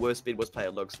 what the worst Bedwars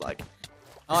player looks like.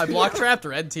 oh, I block trapped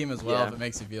red team as well. Yeah. If it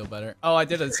makes you feel better. Oh, I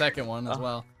did a second one as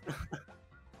well.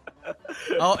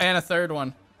 Oh, and a third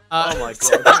one. Oh my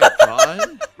god. Oh my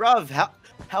god. Bruv,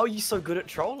 how are you so good at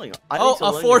trolling? I need to Oh,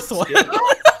 a learn fourth your one. skill.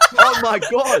 Oh my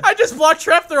god. I just block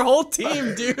trapped their whole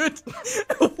team, dude.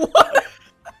 What?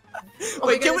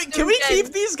 Wait, can we keep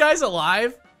these guys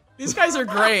alive? These guys are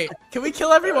great. Can we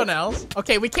kill everyone else?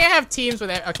 Okay, we can't have teams with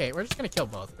that. Okay, we're just gonna kill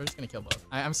both. We're just gonna kill both.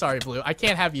 I'm sorry, Blue. I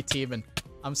can't have you teaming.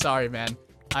 I'm sorry, man.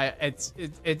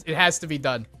 It has to be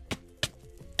done.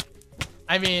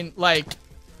 I mean, like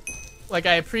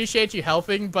I appreciate you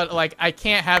helping, but like I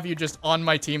can't have you just on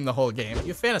my team the whole game.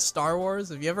 You a fan of Star Wars?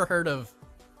 Have you ever heard of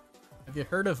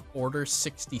Order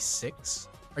 66?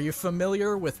 Are you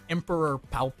familiar with Emperor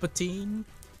Palpatine?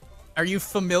 Are you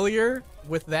familiar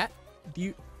with that?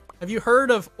 Have you heard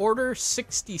of Order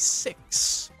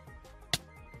 66?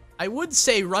 I would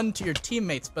say run to your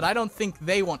teammates, but I don't think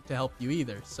they want to help you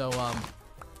either. So,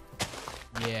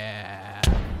 yeah.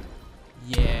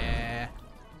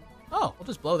 Oh, we'll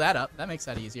just blow that up. That makes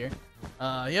that easier.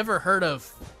 You ever heard of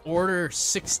Order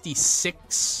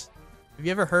 66? Have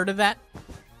you ever heard of that?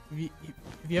 Have you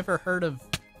ever heard of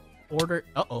Order?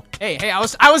 Uh-oh. Hey, I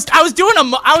was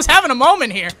having a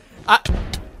moment here.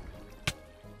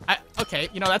 Okay,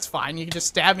 you know, that's fine. You can just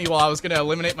stab me while I was gonna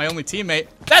eliminate my only teammate.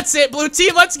 That's it, blue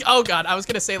team, oh god, I was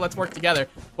gonna say let's work together,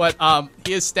 but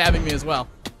he is stabbing me as well.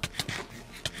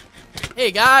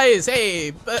 Hey guys,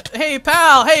 hey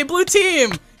pal, hey blue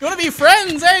team, you wanna be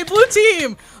friends? Hey blue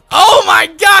team. Oh my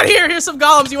god, here's some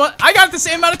golems. I got the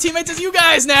same amount of teammates as you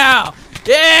guys now.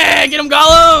 Yeah, get them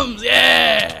golems,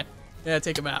 yeah,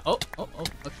 take them out. Oh,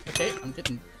 okay, I'm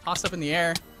getting tossed up in the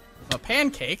air. A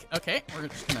pancake. Okay, we're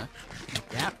just gonna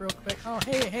gap real quick. Oh,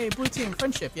 hey, blue team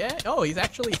friendship. Yeah. Oh, he's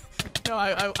actually. You know,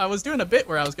 I was doing a bit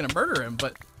where I was gonna murder him,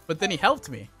 but then he helped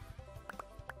me.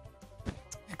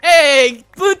 Hey,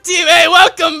 blue team. Hey,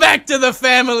 welcome back to the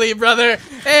family, brother.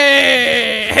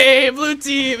 Hey, blue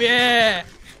team. Yeah.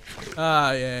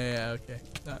 Yeah. Okay.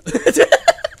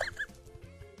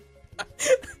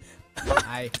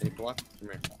 Hi.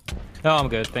 No, I'm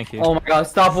good. Thank you. Oh my god!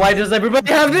 Stop! Why does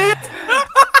everybody have this?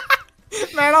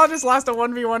 Man, I just lost a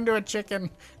 1v1 to a chicken.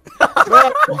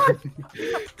 I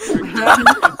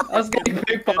was getting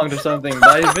ping ponged or something, but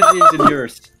I bet it's in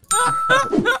yours.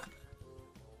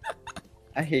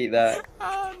 I hate that.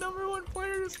 #1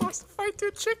 player just lost a fight to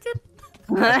a chicken.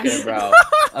 Okay, bro.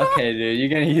 Okay, dude, you're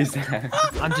gonna use that.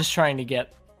 I'm just trying to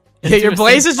get. Yeah, your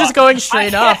blaze is just going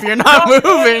straight up. You're not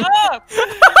moving.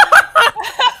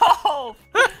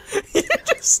 You're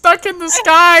just stuck in the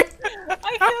sky.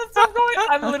 I can't stop going.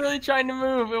 I'm literally trying to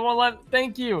move. It won't let.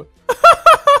 Thank you.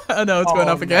 Oh no, it's going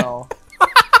up again. No.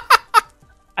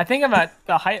 I think I'm at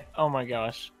the height. Oh my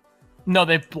gosh. No,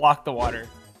 they blocked the water.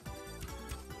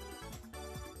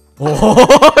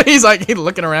 Oh, he's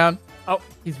looking around. Oh,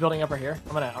 he's building up right here.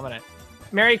 I'm gonna.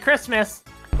 Merry Christmas.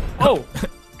 Oh.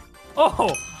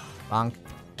 Oh. Bonk.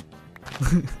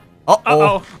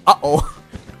 Uh-oh. Uh-oh.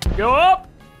 Go up.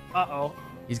 Uh-oh.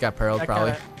 He's got pearls, That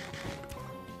probably. kinda-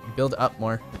 Build up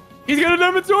more. He's got a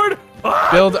diamond sword. Ah!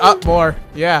 Build up more.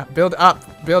 Yeah, build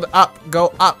up. Build up.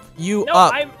 Go up. You No,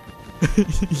 up. I'm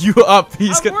You up.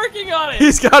 I'm working on it.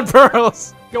 He's got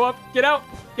pearls. Go up. Get out.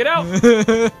 Get out.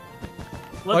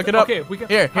 Look it up. Okay, we can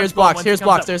Here's punch blocks. once Here's he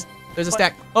comes blocks. up. There's a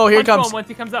Punch- stack. Oh, here he punch comes. him once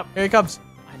he comes up. Here he comes.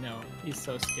 I know. He's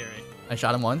so scary. I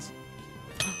shot him once.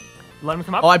 Let him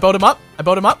come up. Oh, I bowed him up. I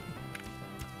bowed him up.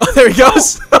 Oh, there he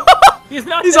goes. He's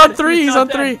not He's dead. on 3. He's not on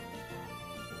dead.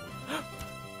 3.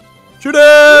 Shoot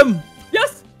him.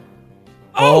 Yes.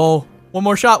 Oh, one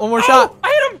more shot. One more shot. I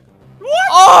hit him. What?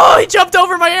 Oh, he jumped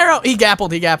over my arrow. He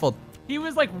gappled. He gappled. He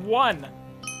was like 1.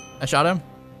 I shot him.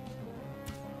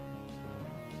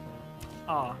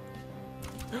 Aw.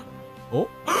 Oh.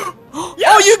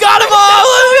 Oh, you got him all.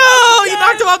 Let's go. You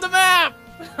knocked him off the map.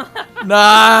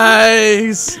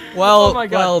 Nice. Well, Oh my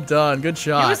God. well done. Good He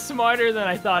shot. was smarter than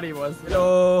I thought he was.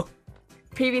 Oh.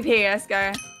 PvP, let's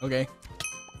go. Okay.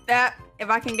 That, if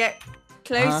I can get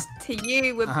close to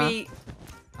you, would be.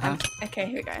 Uh-huh. Okay,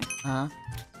 here we go. Uh-huh.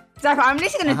 Zyph, I'm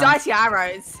literally gonna die to your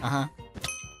arrows. Uh-huh.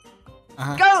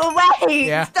 Uh-huh. Go away!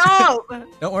 Yeah. Stop!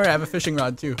 Don't worry, I have a fishing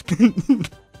rod too.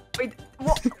 Wait,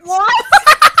 what?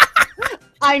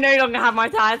 I no longer have my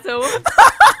title.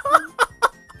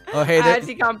 Oh, hey, I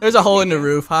actually can't there's a hole in the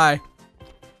roof. Hi.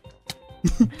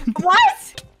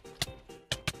 What?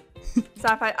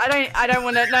 Zyph, I don't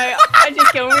want to know.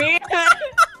 Just kill me.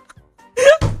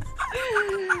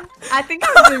 I think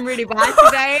I've been really bad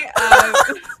today.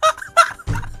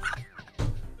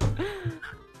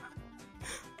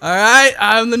 All right,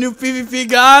 I'm the new PvP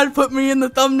god. Put me in the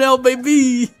thumbnail,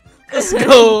 baby. Let's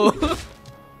go.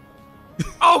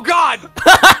 Oh God!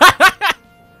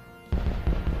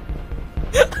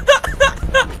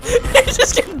 He's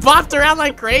just getting bopped around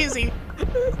like crazy.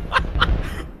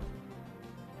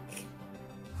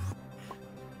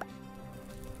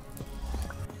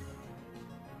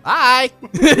 Bye.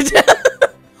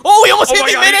 Oh, he almost hit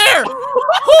me midair.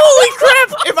 Holy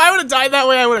crap! If I would have died that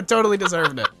way, I would have totally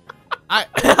deserved it.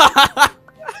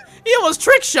 He almost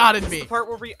trick-shotted me. The part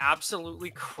where we absolutely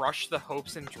crush the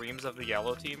hopes and dreams of the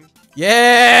yellow team.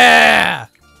 Yeah.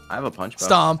 I have a punch bow.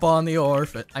 Stomp on the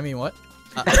orphan. I mean, what?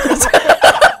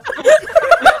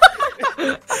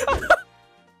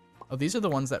 Oh, these are the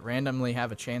ones that randomly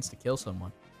have a chance to kill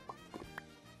someone.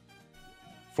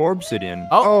 Forbsidian.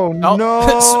 Oh,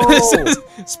 no!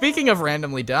 Speaking of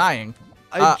randomly dying,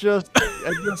 I just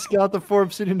got the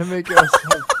Forbsidian to make a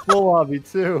full lobby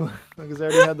too, because I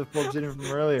already had the Forbsidian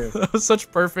from earlier. That was such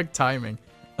perfect timing.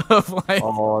 Of like,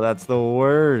 oh, that's the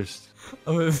worst.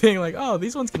 Of being like, oh,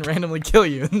 these ones can randomly kill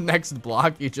you. Next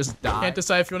block, you just die. Can't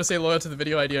decide if you want to stay loyal to the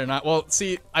video idea or not. Well,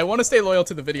 see, I want to stay loyal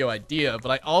to the video idea,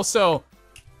 but I also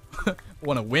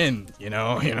want to win. You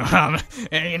know, and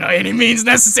any means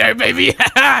necessary, baby.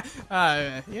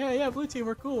 Yeah, blue team,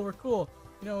 we're cool.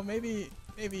 You know, maybe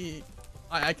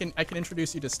I can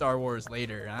introduce you to Star Wars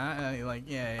later. Like,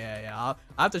 yeah. I'll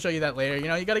have to show you that later. You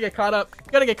know, you gotta get caught up.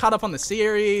 You gotta get caught up on the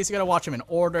series. You gotta watch them in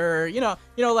order. You know,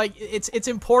 like it's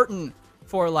important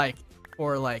for like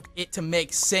it to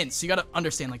make sense. You gotta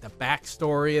understand like the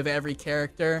backstory of every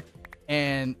character.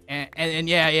 And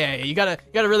yeah, you gotta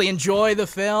really enjoy the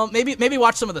film. Maybe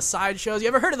watch some of the side shows. You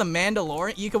ever heard of The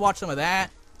Mandalorian? You could watch some of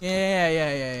that.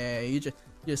 Yeah. You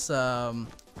just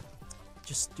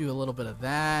do a little bit of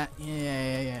that.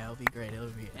 Yeah. It'll be great.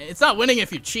 It's not winning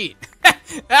if you cheat.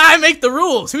 I make the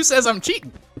rules. Who says I'm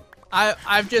cheating? I've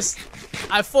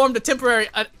formed a temporary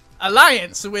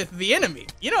alliance with the enemy.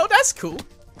 You know, that's cool.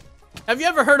 Have you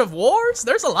ever heard of wars?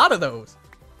 There's a lot of those.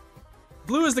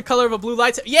 Blue is the color of a blue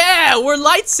lightsaber. Yeah, we're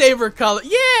lightsaber color.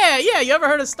 Yeah. You ever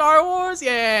heard of Star Wars?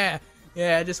 Yeah.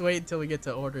 Just wait until we get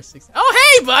to Order 16.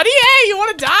 Oh, hey, buddy. Hey, you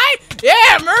want to die?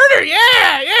 Yeah, murder.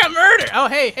 Yeah, murder. Oh,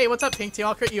 hey, what's up, Pink Team?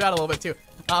 I'll crit you out a little bit too.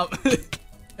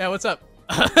 Yeah, what's up?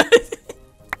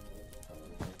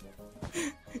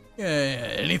 Yeah,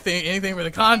 anything for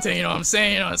the content. You know what I'm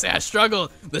saying? I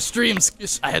struggled.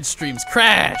 I had streams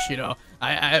crash. You know.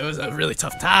 It was a really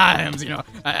tough times, you know.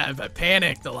 I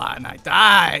panicked a lot and I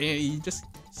died. You just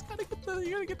gotta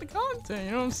get the content,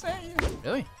 you know what I'm saying?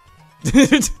 Really?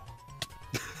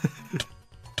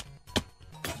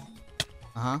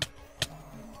 Uh-huh.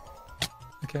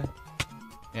 Okay.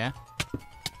 Yeah?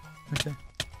 Okay.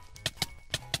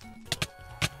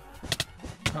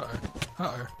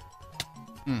 Uh-oh.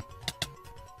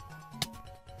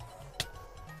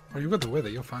 Oh, you got the weather,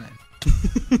 you're fine.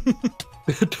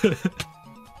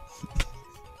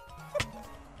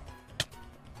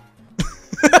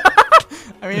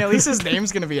 I mean, at least his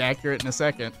name's gonna be accurate in a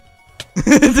second.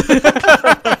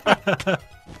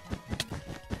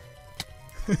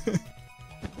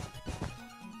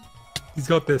 He's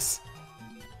got this.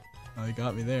 Oh, he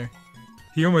got me there.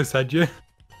 He almost had you.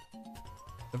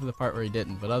 Except for the part where he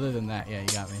didn't, but other than that, yeah, he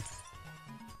got me.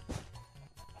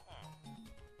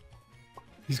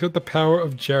 He's got the power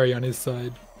of Jerry on his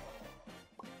side.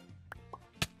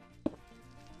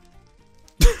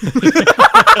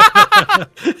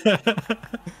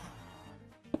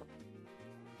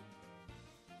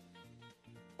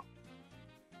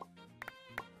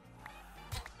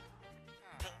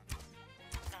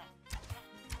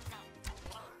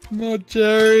 Not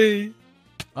Jerry.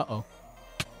 Uh-oh.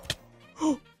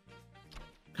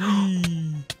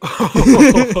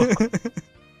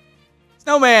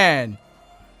 Snowman!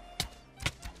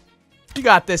 You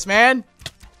got this, man.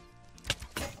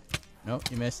 Nope,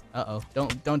 you missed. Uh-oh.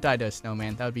 Don't die to a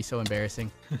snowman. That would be so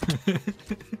embarrassing.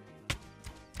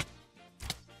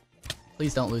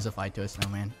 Please don't lose a fight to a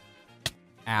snowman.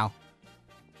 Ow.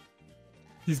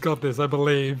 He's got this, I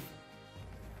believe.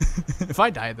 If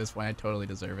I die at this point, I totally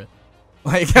deserve it.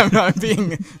 Like, I'm not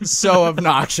being so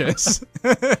obnoxious.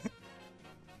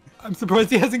 I'm surprised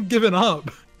he hasn't given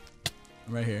up.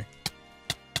 I'm right here.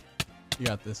 You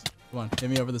got this. Come on, hit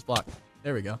me over this block.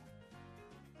 There we go.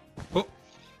 Oh.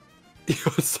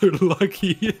 You're so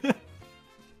lucky.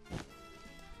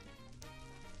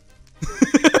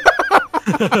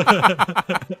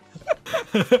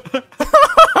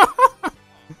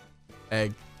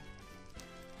 Egg.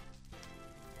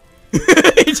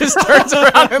 He just turns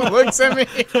around and looks at me.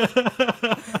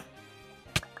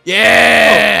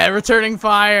 Yeah! Oh. Returning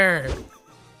fire!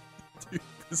 Dude,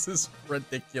 this is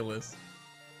ridiculous.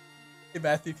 Hey,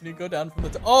 Matthew, can you go down from the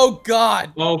top? Oh,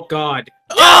 God! Oh, God.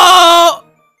 Oh!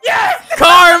 Yes!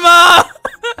 Karma!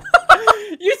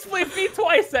 You split me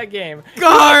twice that game.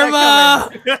 Karma!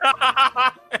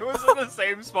 It was in the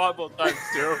same spot both times,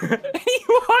 too.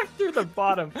 You walked through the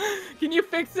bottom. Can you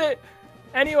fix it?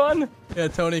 Anyone? Yeah,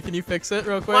 Tony, can you fix it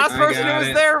real quick? Last person who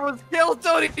was there was kill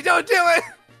Tony. Don't do it.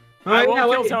 I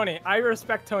won't kill Tony. I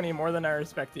respect Tony more than I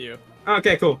respect you.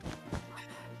 Okay, cool.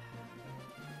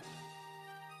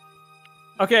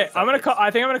 Okay, I'm gonna call.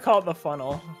 I think I'm gonna call it the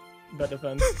funnel. The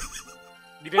defense.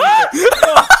 You didn't fix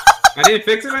it. I didn't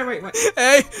fix it. Wait.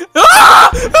 Hey!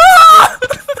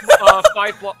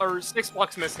 6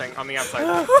 blocks missing on the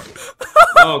outside.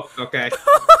 Oh, okay.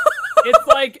 It's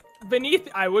like beneath.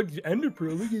 I would ender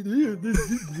pearl. Look at this.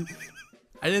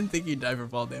 I didn't think you'd die for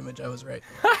fall damage. I was right.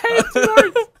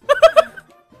 Sorry.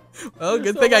 Well,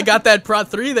 good thing I got that Prot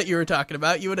 3 that you were talking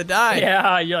about. You would have died.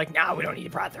 Yeah, you're like, nah, we don't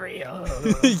need Prot 3.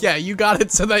 Yeah, you got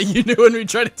it so that you knew when we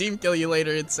try to team kill you later,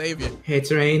 it'd save you.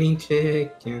 It's raining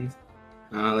chickens.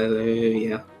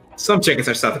 Hallelujah. Some chickens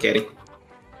are suffocating.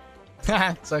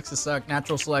 Sucks to suck.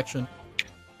 Natural selection.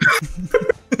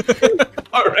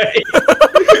 Alright.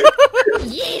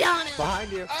 Yeet on him!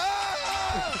 Behind you.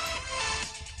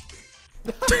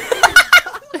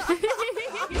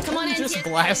 Come on, Just NCS.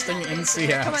 blasting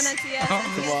NCS. Come on, NCS.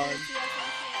 Come on.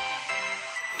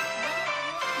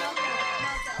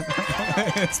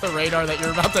 It's the radar that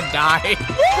you're about to die.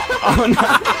 Oh no.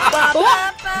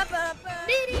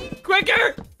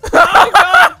 Quicker! Oh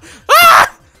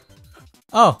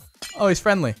god! Oh, he's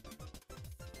friendly.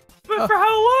 But for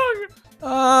how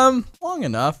long? Long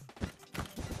enough.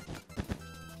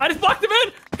 I just blocked him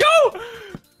in! Go!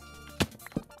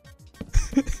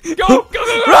 Go!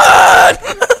 Run!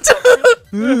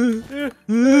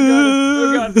 Oh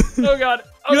god! Oh god!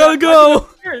 You gotta go!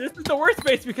 This is the worst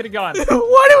base we could have gone.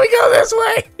 Why did we go this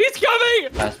way? He's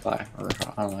coming! Pass by, or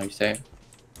I don't know how you say it.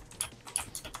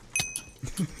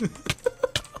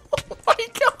 Oh my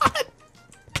god!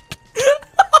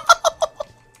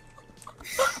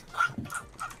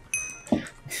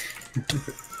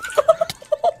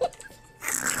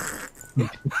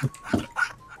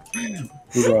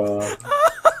 Bruh.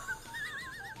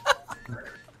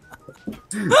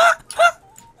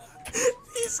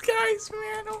 These guys,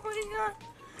 man, oh my god.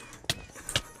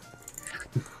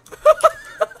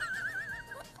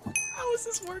 How is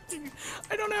this working?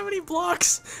 I don't have any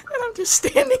blocks, and I'm just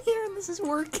standing here, and this is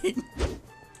working.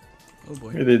 Oh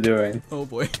boy. What are they doing? Oh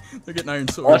boy. They're getting iron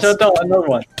swords. Watch out, though, another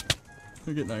one.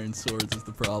 They're getting iron swords is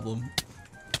the problem.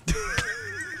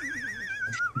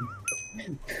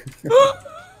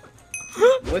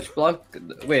 Which block?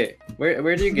 Wait,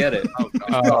 where do you get it? What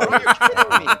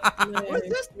does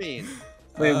this mean?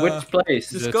 Wait, which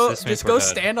place? Just go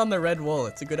stand on the red wall.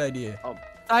 It's a good idea.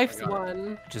 Zyph's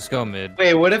one. Just go mid.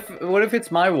 Wait, what if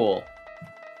it's my wall?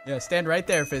 Yeah, stand right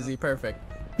there, Fizzy. Perfect.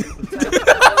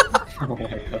 Oh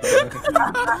my god.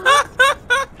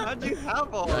 How'd you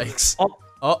have all? Yikes.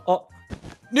 Oh.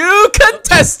 New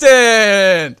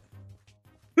contestant!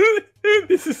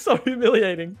 This is so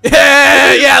humiliating.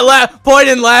 Yeah, laugh, point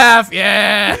and laugh,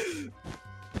 yeah.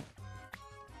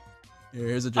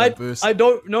 Here's a jump boost. I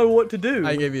don't know what to do.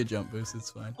 I gave you a jump boost,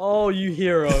 it's fine. Oh, you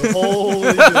hero.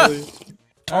 Holy moly.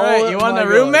 Alright, you want a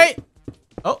roommate?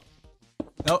 Oh.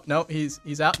 No,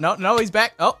 he's out. No, he's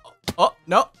back. Oh,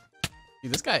 no.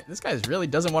 Dude, this guy really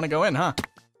doesn't want to go in, huh?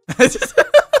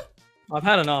 I've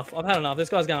had enough. This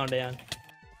guy's going down.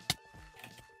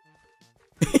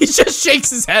 He just shakes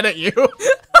his head at you.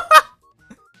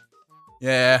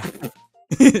 Yeah.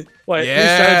 Wait, yeah.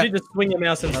 new strategy, just swing your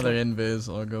mouse and another invis.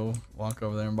 I'll go walk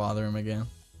over there and bother him again.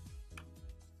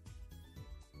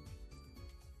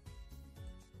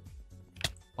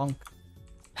 Bonk.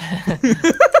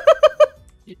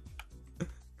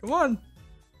 Come on.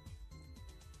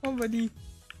 Come on, buddy.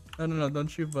 No, don't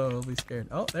shoot Bo. He'll be scared.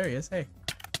 Oh, there he is. Hey.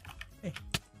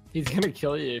 He's gonna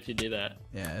kill you if you do that.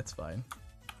 Yeah, it's fine.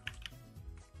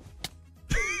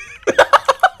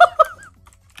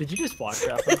 Did you just block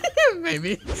trap him?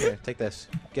 Maybe. Here, take this.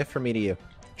 Gift from me to you.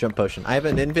 Jump potion. I have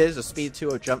an invis, a speed 2,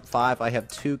 a jump 5. I have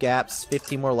 2 gaps,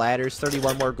 50 more ladders,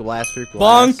 31 more glass through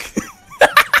glass. Bonk!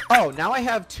 Oh, now I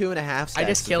have 2.5 stacks. I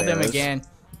just killed him again.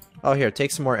 Oh, here,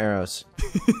 take some more arrows.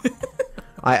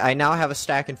 I now have a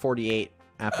stack and 48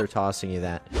 after tossing you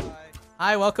that.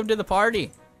 Hi, welcome to the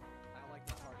party.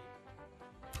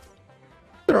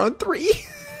 They're on 3.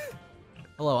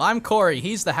 Hello, I'm Corey.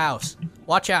 He's the house.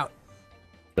 Watch out.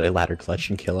 Should I ladder clutch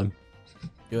and kill him?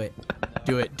 Do it.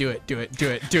 Do it. Do it. Do it. Do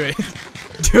it. Do it.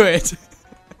 Do it.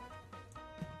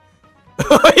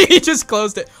 He just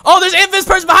closed it. Oh, there's an invis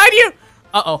person behind you.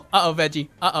 Uh-oh. Uh-oh, Veggie.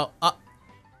 Uh-oh.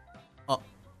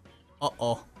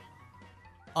 Uh-oh.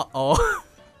 Uh-oh.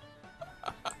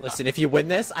 Listen, if you win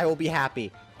this, I will be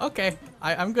happy. Okay.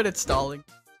 I'm good at stalling.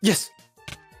 Yes.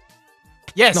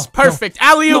 Yes, No, perfect. no,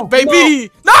 Alley-oop, no, baby.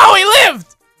 No, he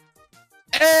lived.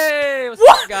 Hey, what's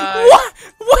What? up, guys?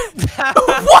 What?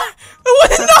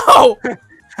 No!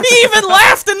 He even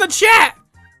laughed in the chat.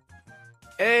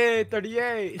 Hey,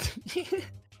 38. Hey,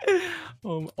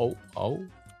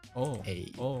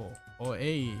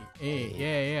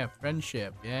 yeah,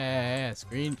 friendship, yeah,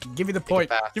 screen. Give me the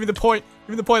point. Give me the point.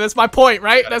 Give me the point. That's my point,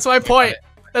 right? That's my point.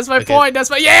 That's my point. That's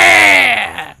my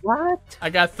yeah. What? I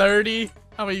got 30.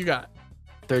 How many you got?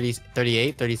 30,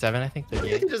 38, 37, I think.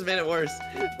 38. You just made it worse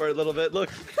for a little bit. Look.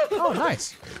 Oh,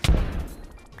 nice.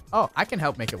 Oh, I can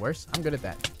help make it worse. I'm good at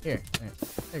that. Here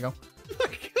you go.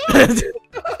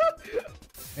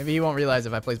 Maybe he won't realize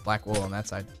if I place black wool on that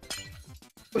side.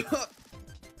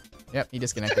 Yep, he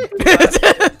disconnected.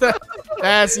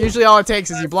 That's usually all it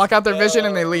takes is you block out their vision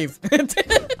and they leave.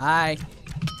 Hi.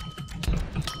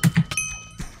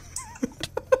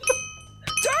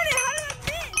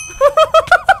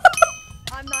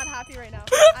 I'm not happy right now.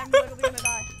 I'm literally gonna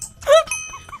die.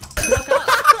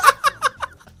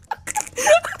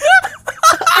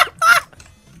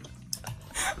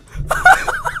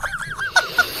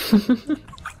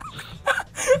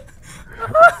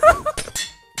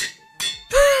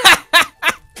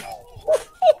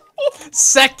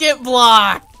 Second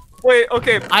block. Wait,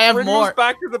 okay. I have bring more. Those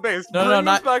back to the base. No, Bring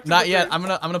those back to not the yet. base. I'm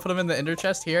gonna put them in the ender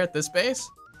chest here at this base,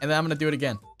 and then I'm gonna do it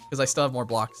again because I still have more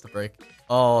blocks to break.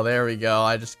 Oh, there we go.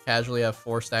 I just casually have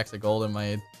 4 stacks of gold in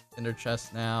my ender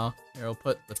chest now. Here, I'll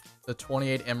put the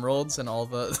 28 emeralds and all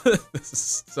the. This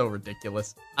is so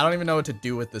ridiculous. I don't even know what to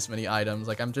do with this many items.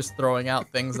 Like, I'm just throwing out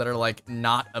things that are like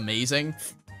not amazing.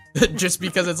 Just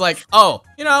because it's like, oh,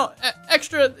 you know,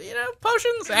 extra, you know,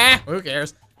 potions? Who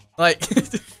cares? Like,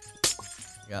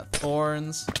 got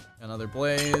thorns, another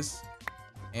blaze,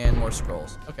 and more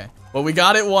scrolls. Okay. Well, we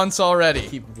got it once already.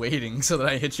 Keep waiting so that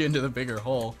I hit you into the bigger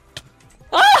hole.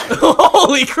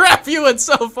 Holy crap, you went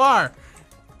so far.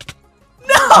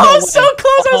 No, so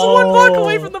close. I was 1 block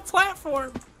away from the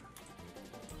platform.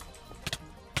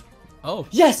 Oh.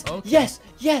 Yes, okay.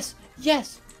 yes.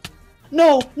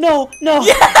 No.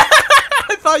 Yeah!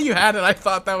 I thought you had it. I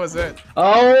thought that was it.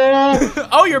 Oh.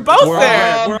 Oh, you're both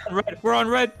there. We're on red. We're on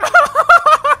red.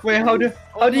 Wait, how do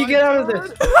you get out of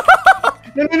this?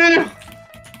 No.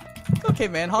 Okay,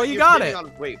 man, how you got it?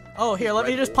 Wait. Oh, here, let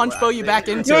me just punch bow you back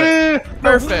into No. it.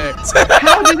 Perfect.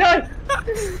 How did I?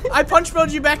 I punch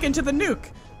bowed you back into the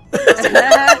nuke.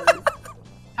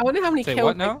 I wonder how many Say kills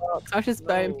what now? I got. I was just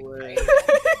boom.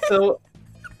 So,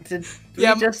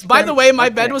 Yeah, by the way, my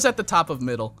bed was at the top of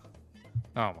middle.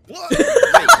 Oh.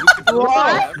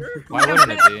 What? Why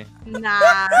wouldn't it be?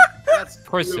 Nah. Of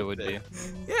course it would be.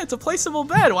 Yeah, it's a placeable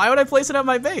bed. Why would I place it at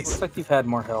my base? Looks like you've had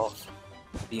more health,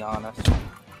 to be honest.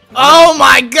 Oh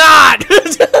my god!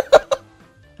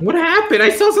 What happened? I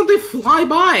saw something fly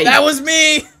by. That was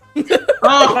me!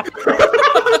 Oh.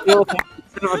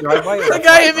 The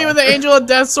guy hit me with the Angel of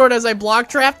Death sword as I block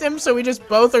trapped him, so we just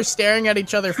both are staring at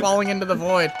each other falling into the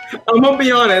void. I'm gonna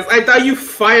be honest. I thought you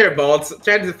tried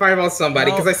to fireball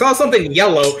somebody because I saw something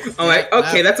yellow. I'm like,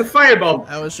 okay, that's a fireball.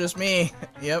 That was just me.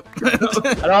 Yep. I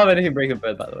don't have anything breaking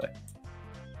bed, by the way.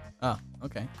 Oh,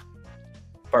 okay.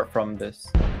 Apart from this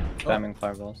spamming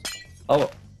fireballs. Oh.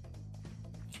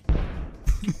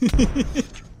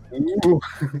 Ooh.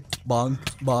 Bong,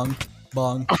 bong,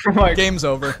 bong. Oh my Game's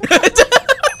over.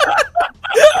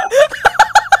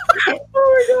 Oh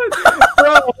my god.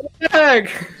 Bro, what the heck?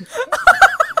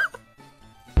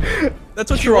 That's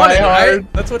what you wanted,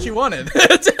 right? That's what you wanted.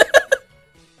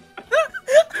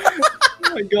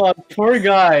 Oh my god, poor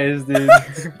guys, dude. They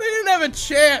didn't have a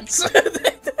chance.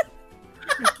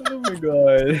 Oh my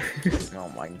god. Oh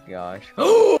my gosh.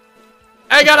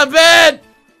 I got a bed!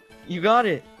 You got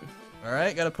it.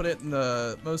 Alright, gotta put it in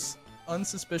the most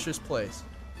unsuspicious place.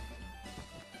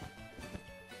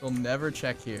 We'll never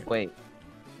check here. Wait.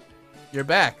 You're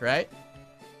back, right?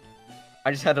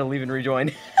 I just had to leave and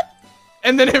rejoin.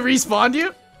 And then it respawned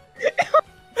you?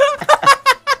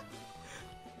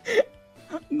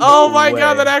 Oh my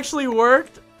god, that actually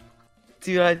worked?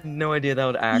 Dude, I had no idea that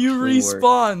would actually You work.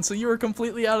 respawned, so you were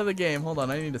completely out of the game. Hold on,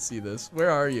 I need to see this. Where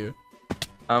are you?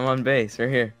 I'm on base, right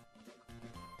here.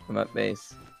 I'm at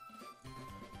base.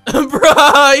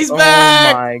 Bruh, he's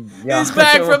back! My God. He's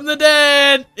back from the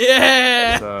dead!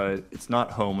 Yeah! It's not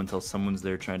home until someone's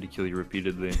there trying to kill you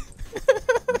repeatedly.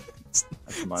 That's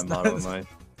my motto in life.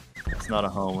 It's not a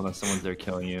home unless someone's there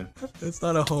killing you. It's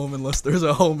not a home unless there's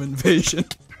a home invasion.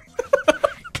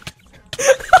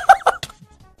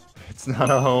 It's not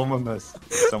a home unless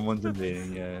someone's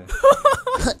invading, yeah.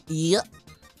 Yep.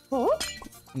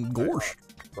 Gosh.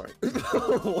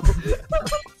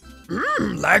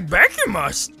 Like Becky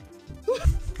must.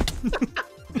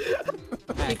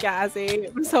 Hey,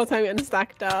 Gazzy. I'm so tired getting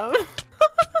stacked up.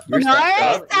 No,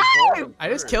 stop! I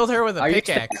just killed her with a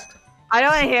pickaxe. I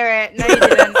don't want to hear it. No, you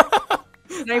didn't.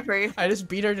 No proof. I just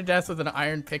beat her to death with an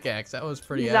iron pickaxe. That was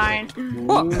pretty Design. epic.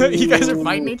 Oh, you guys are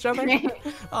fighting each other?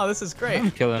 Oh, this is great.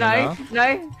 I'm killing No,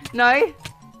 her no.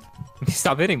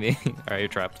 Stop hitting me. Alright, you're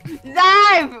trapped.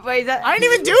 No! Wait, is that? I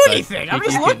didn't even do But anything. I'm you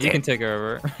just can- looking. You can take her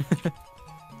over.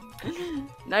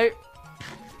 No.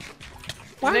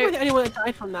 Why am I the only one that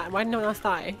died from that? Why did no one else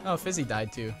die? Oh, Fizzy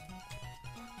died too.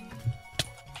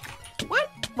 What?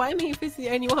 Why am I the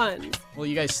only one? Well,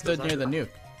 you guys stood near the nuke.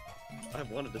 I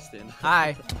wanted to stand.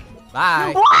 Hi.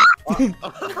 Bye.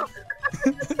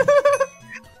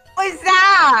 What's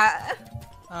that?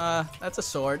 That's a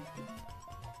sword.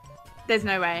 There's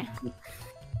no way.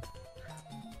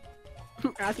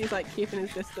 Razzy's like keeping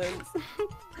his distance.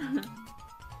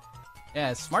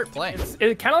 Yeah, it's smart play.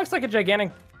 It kind of looks like a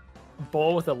gigantic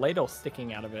bowl with a ladle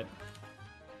sticking out of it.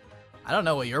 I don't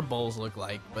know what your bowls look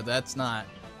like, but that's not.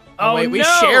 Oh, wait, we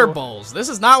no! share bowls. This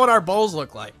is not what our bowls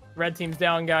look like. Red team's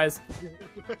down, guys.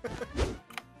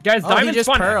 Guys, Oh, Diamond's he just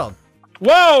fun. pearled.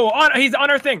 Whoa! He's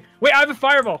on our thing. Wait, I have a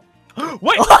fireball.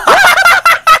 Wait!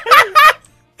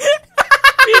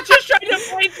 He just tried to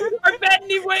play through our bed and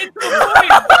he went through the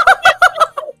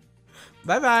void.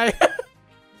 Bye bye.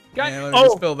 Guys, Yeah, let me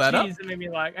just fill that up. It made me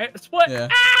like split. Yeah.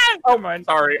 Ah! Oh,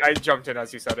 sorry, I jumped in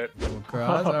as you said it.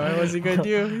 Cross. Alright, what's he gonna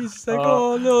do? He's like,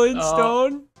 oh, no, in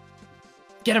stone.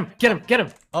 Get him! Get him! Get him!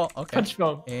 Oh, okay. Punch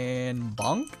phone. And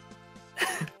bonk.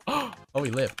 Oh, he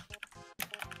lived.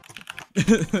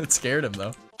 It scared him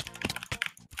though.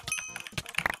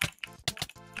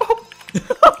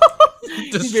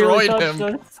 Destroyed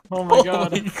him. Oh my god.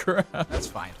 Holy crap. That's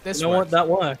fine. This You know what? works. That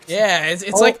works. Yeah, it's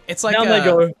Oh, like down they a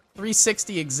go.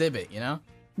 360 exhibit, you know?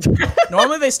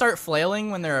 Normally they start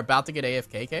flailing when they're about to get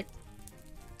AFK kicked.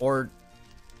 Or,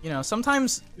 you know,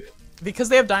 sometimes because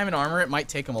they have diamond armor, it might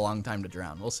take them a long time to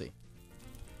drown. We'll see.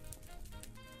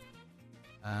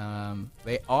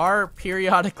 They are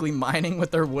periodically mining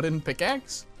with their wooden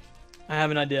pickaxe. I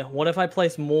have an idea. What if I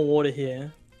place more water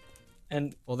here?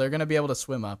 And well, they're gonna be able to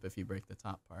swim up if you break the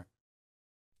top part.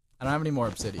 I don't have any more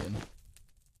obsidian.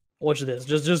 watch this.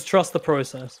 Just trust the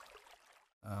process.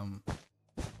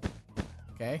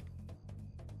 Okay.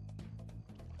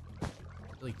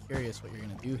 Really curious what you're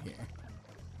gonna do here.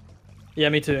 Yeah,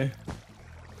 me too.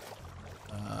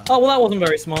 Oh well, that wasn't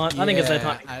very smart. I think it's that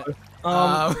yeah,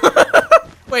 time.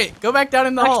 Wait, go back down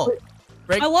in the hole.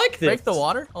 Break, I like this. Break the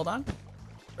water. Hold on.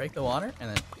 Break the water and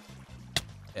then.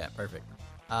 Yeah, perfect.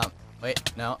 Wait,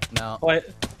 no. Wait,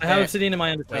 I have There. obsidian in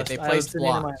my under Wait, chest. they I have placed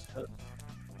obsidian in my blocks. under chest.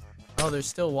 Oh, there's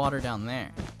still water down there.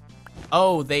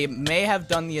 Oh, they may have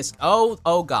done the...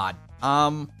 Oh God.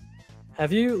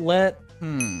 Have you let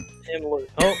him loose?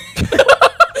 Oh.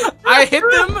 I hit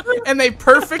them, and they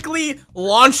perfectly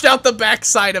launched out the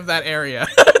backside of that area.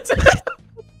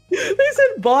 They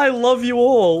said, bye, love you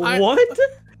all. What?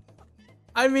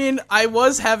 I mean, I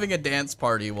was having a dance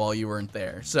party while you weren't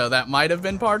there, so that might have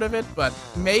been part of it, but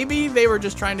maybe they were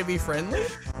just trying to be friendly?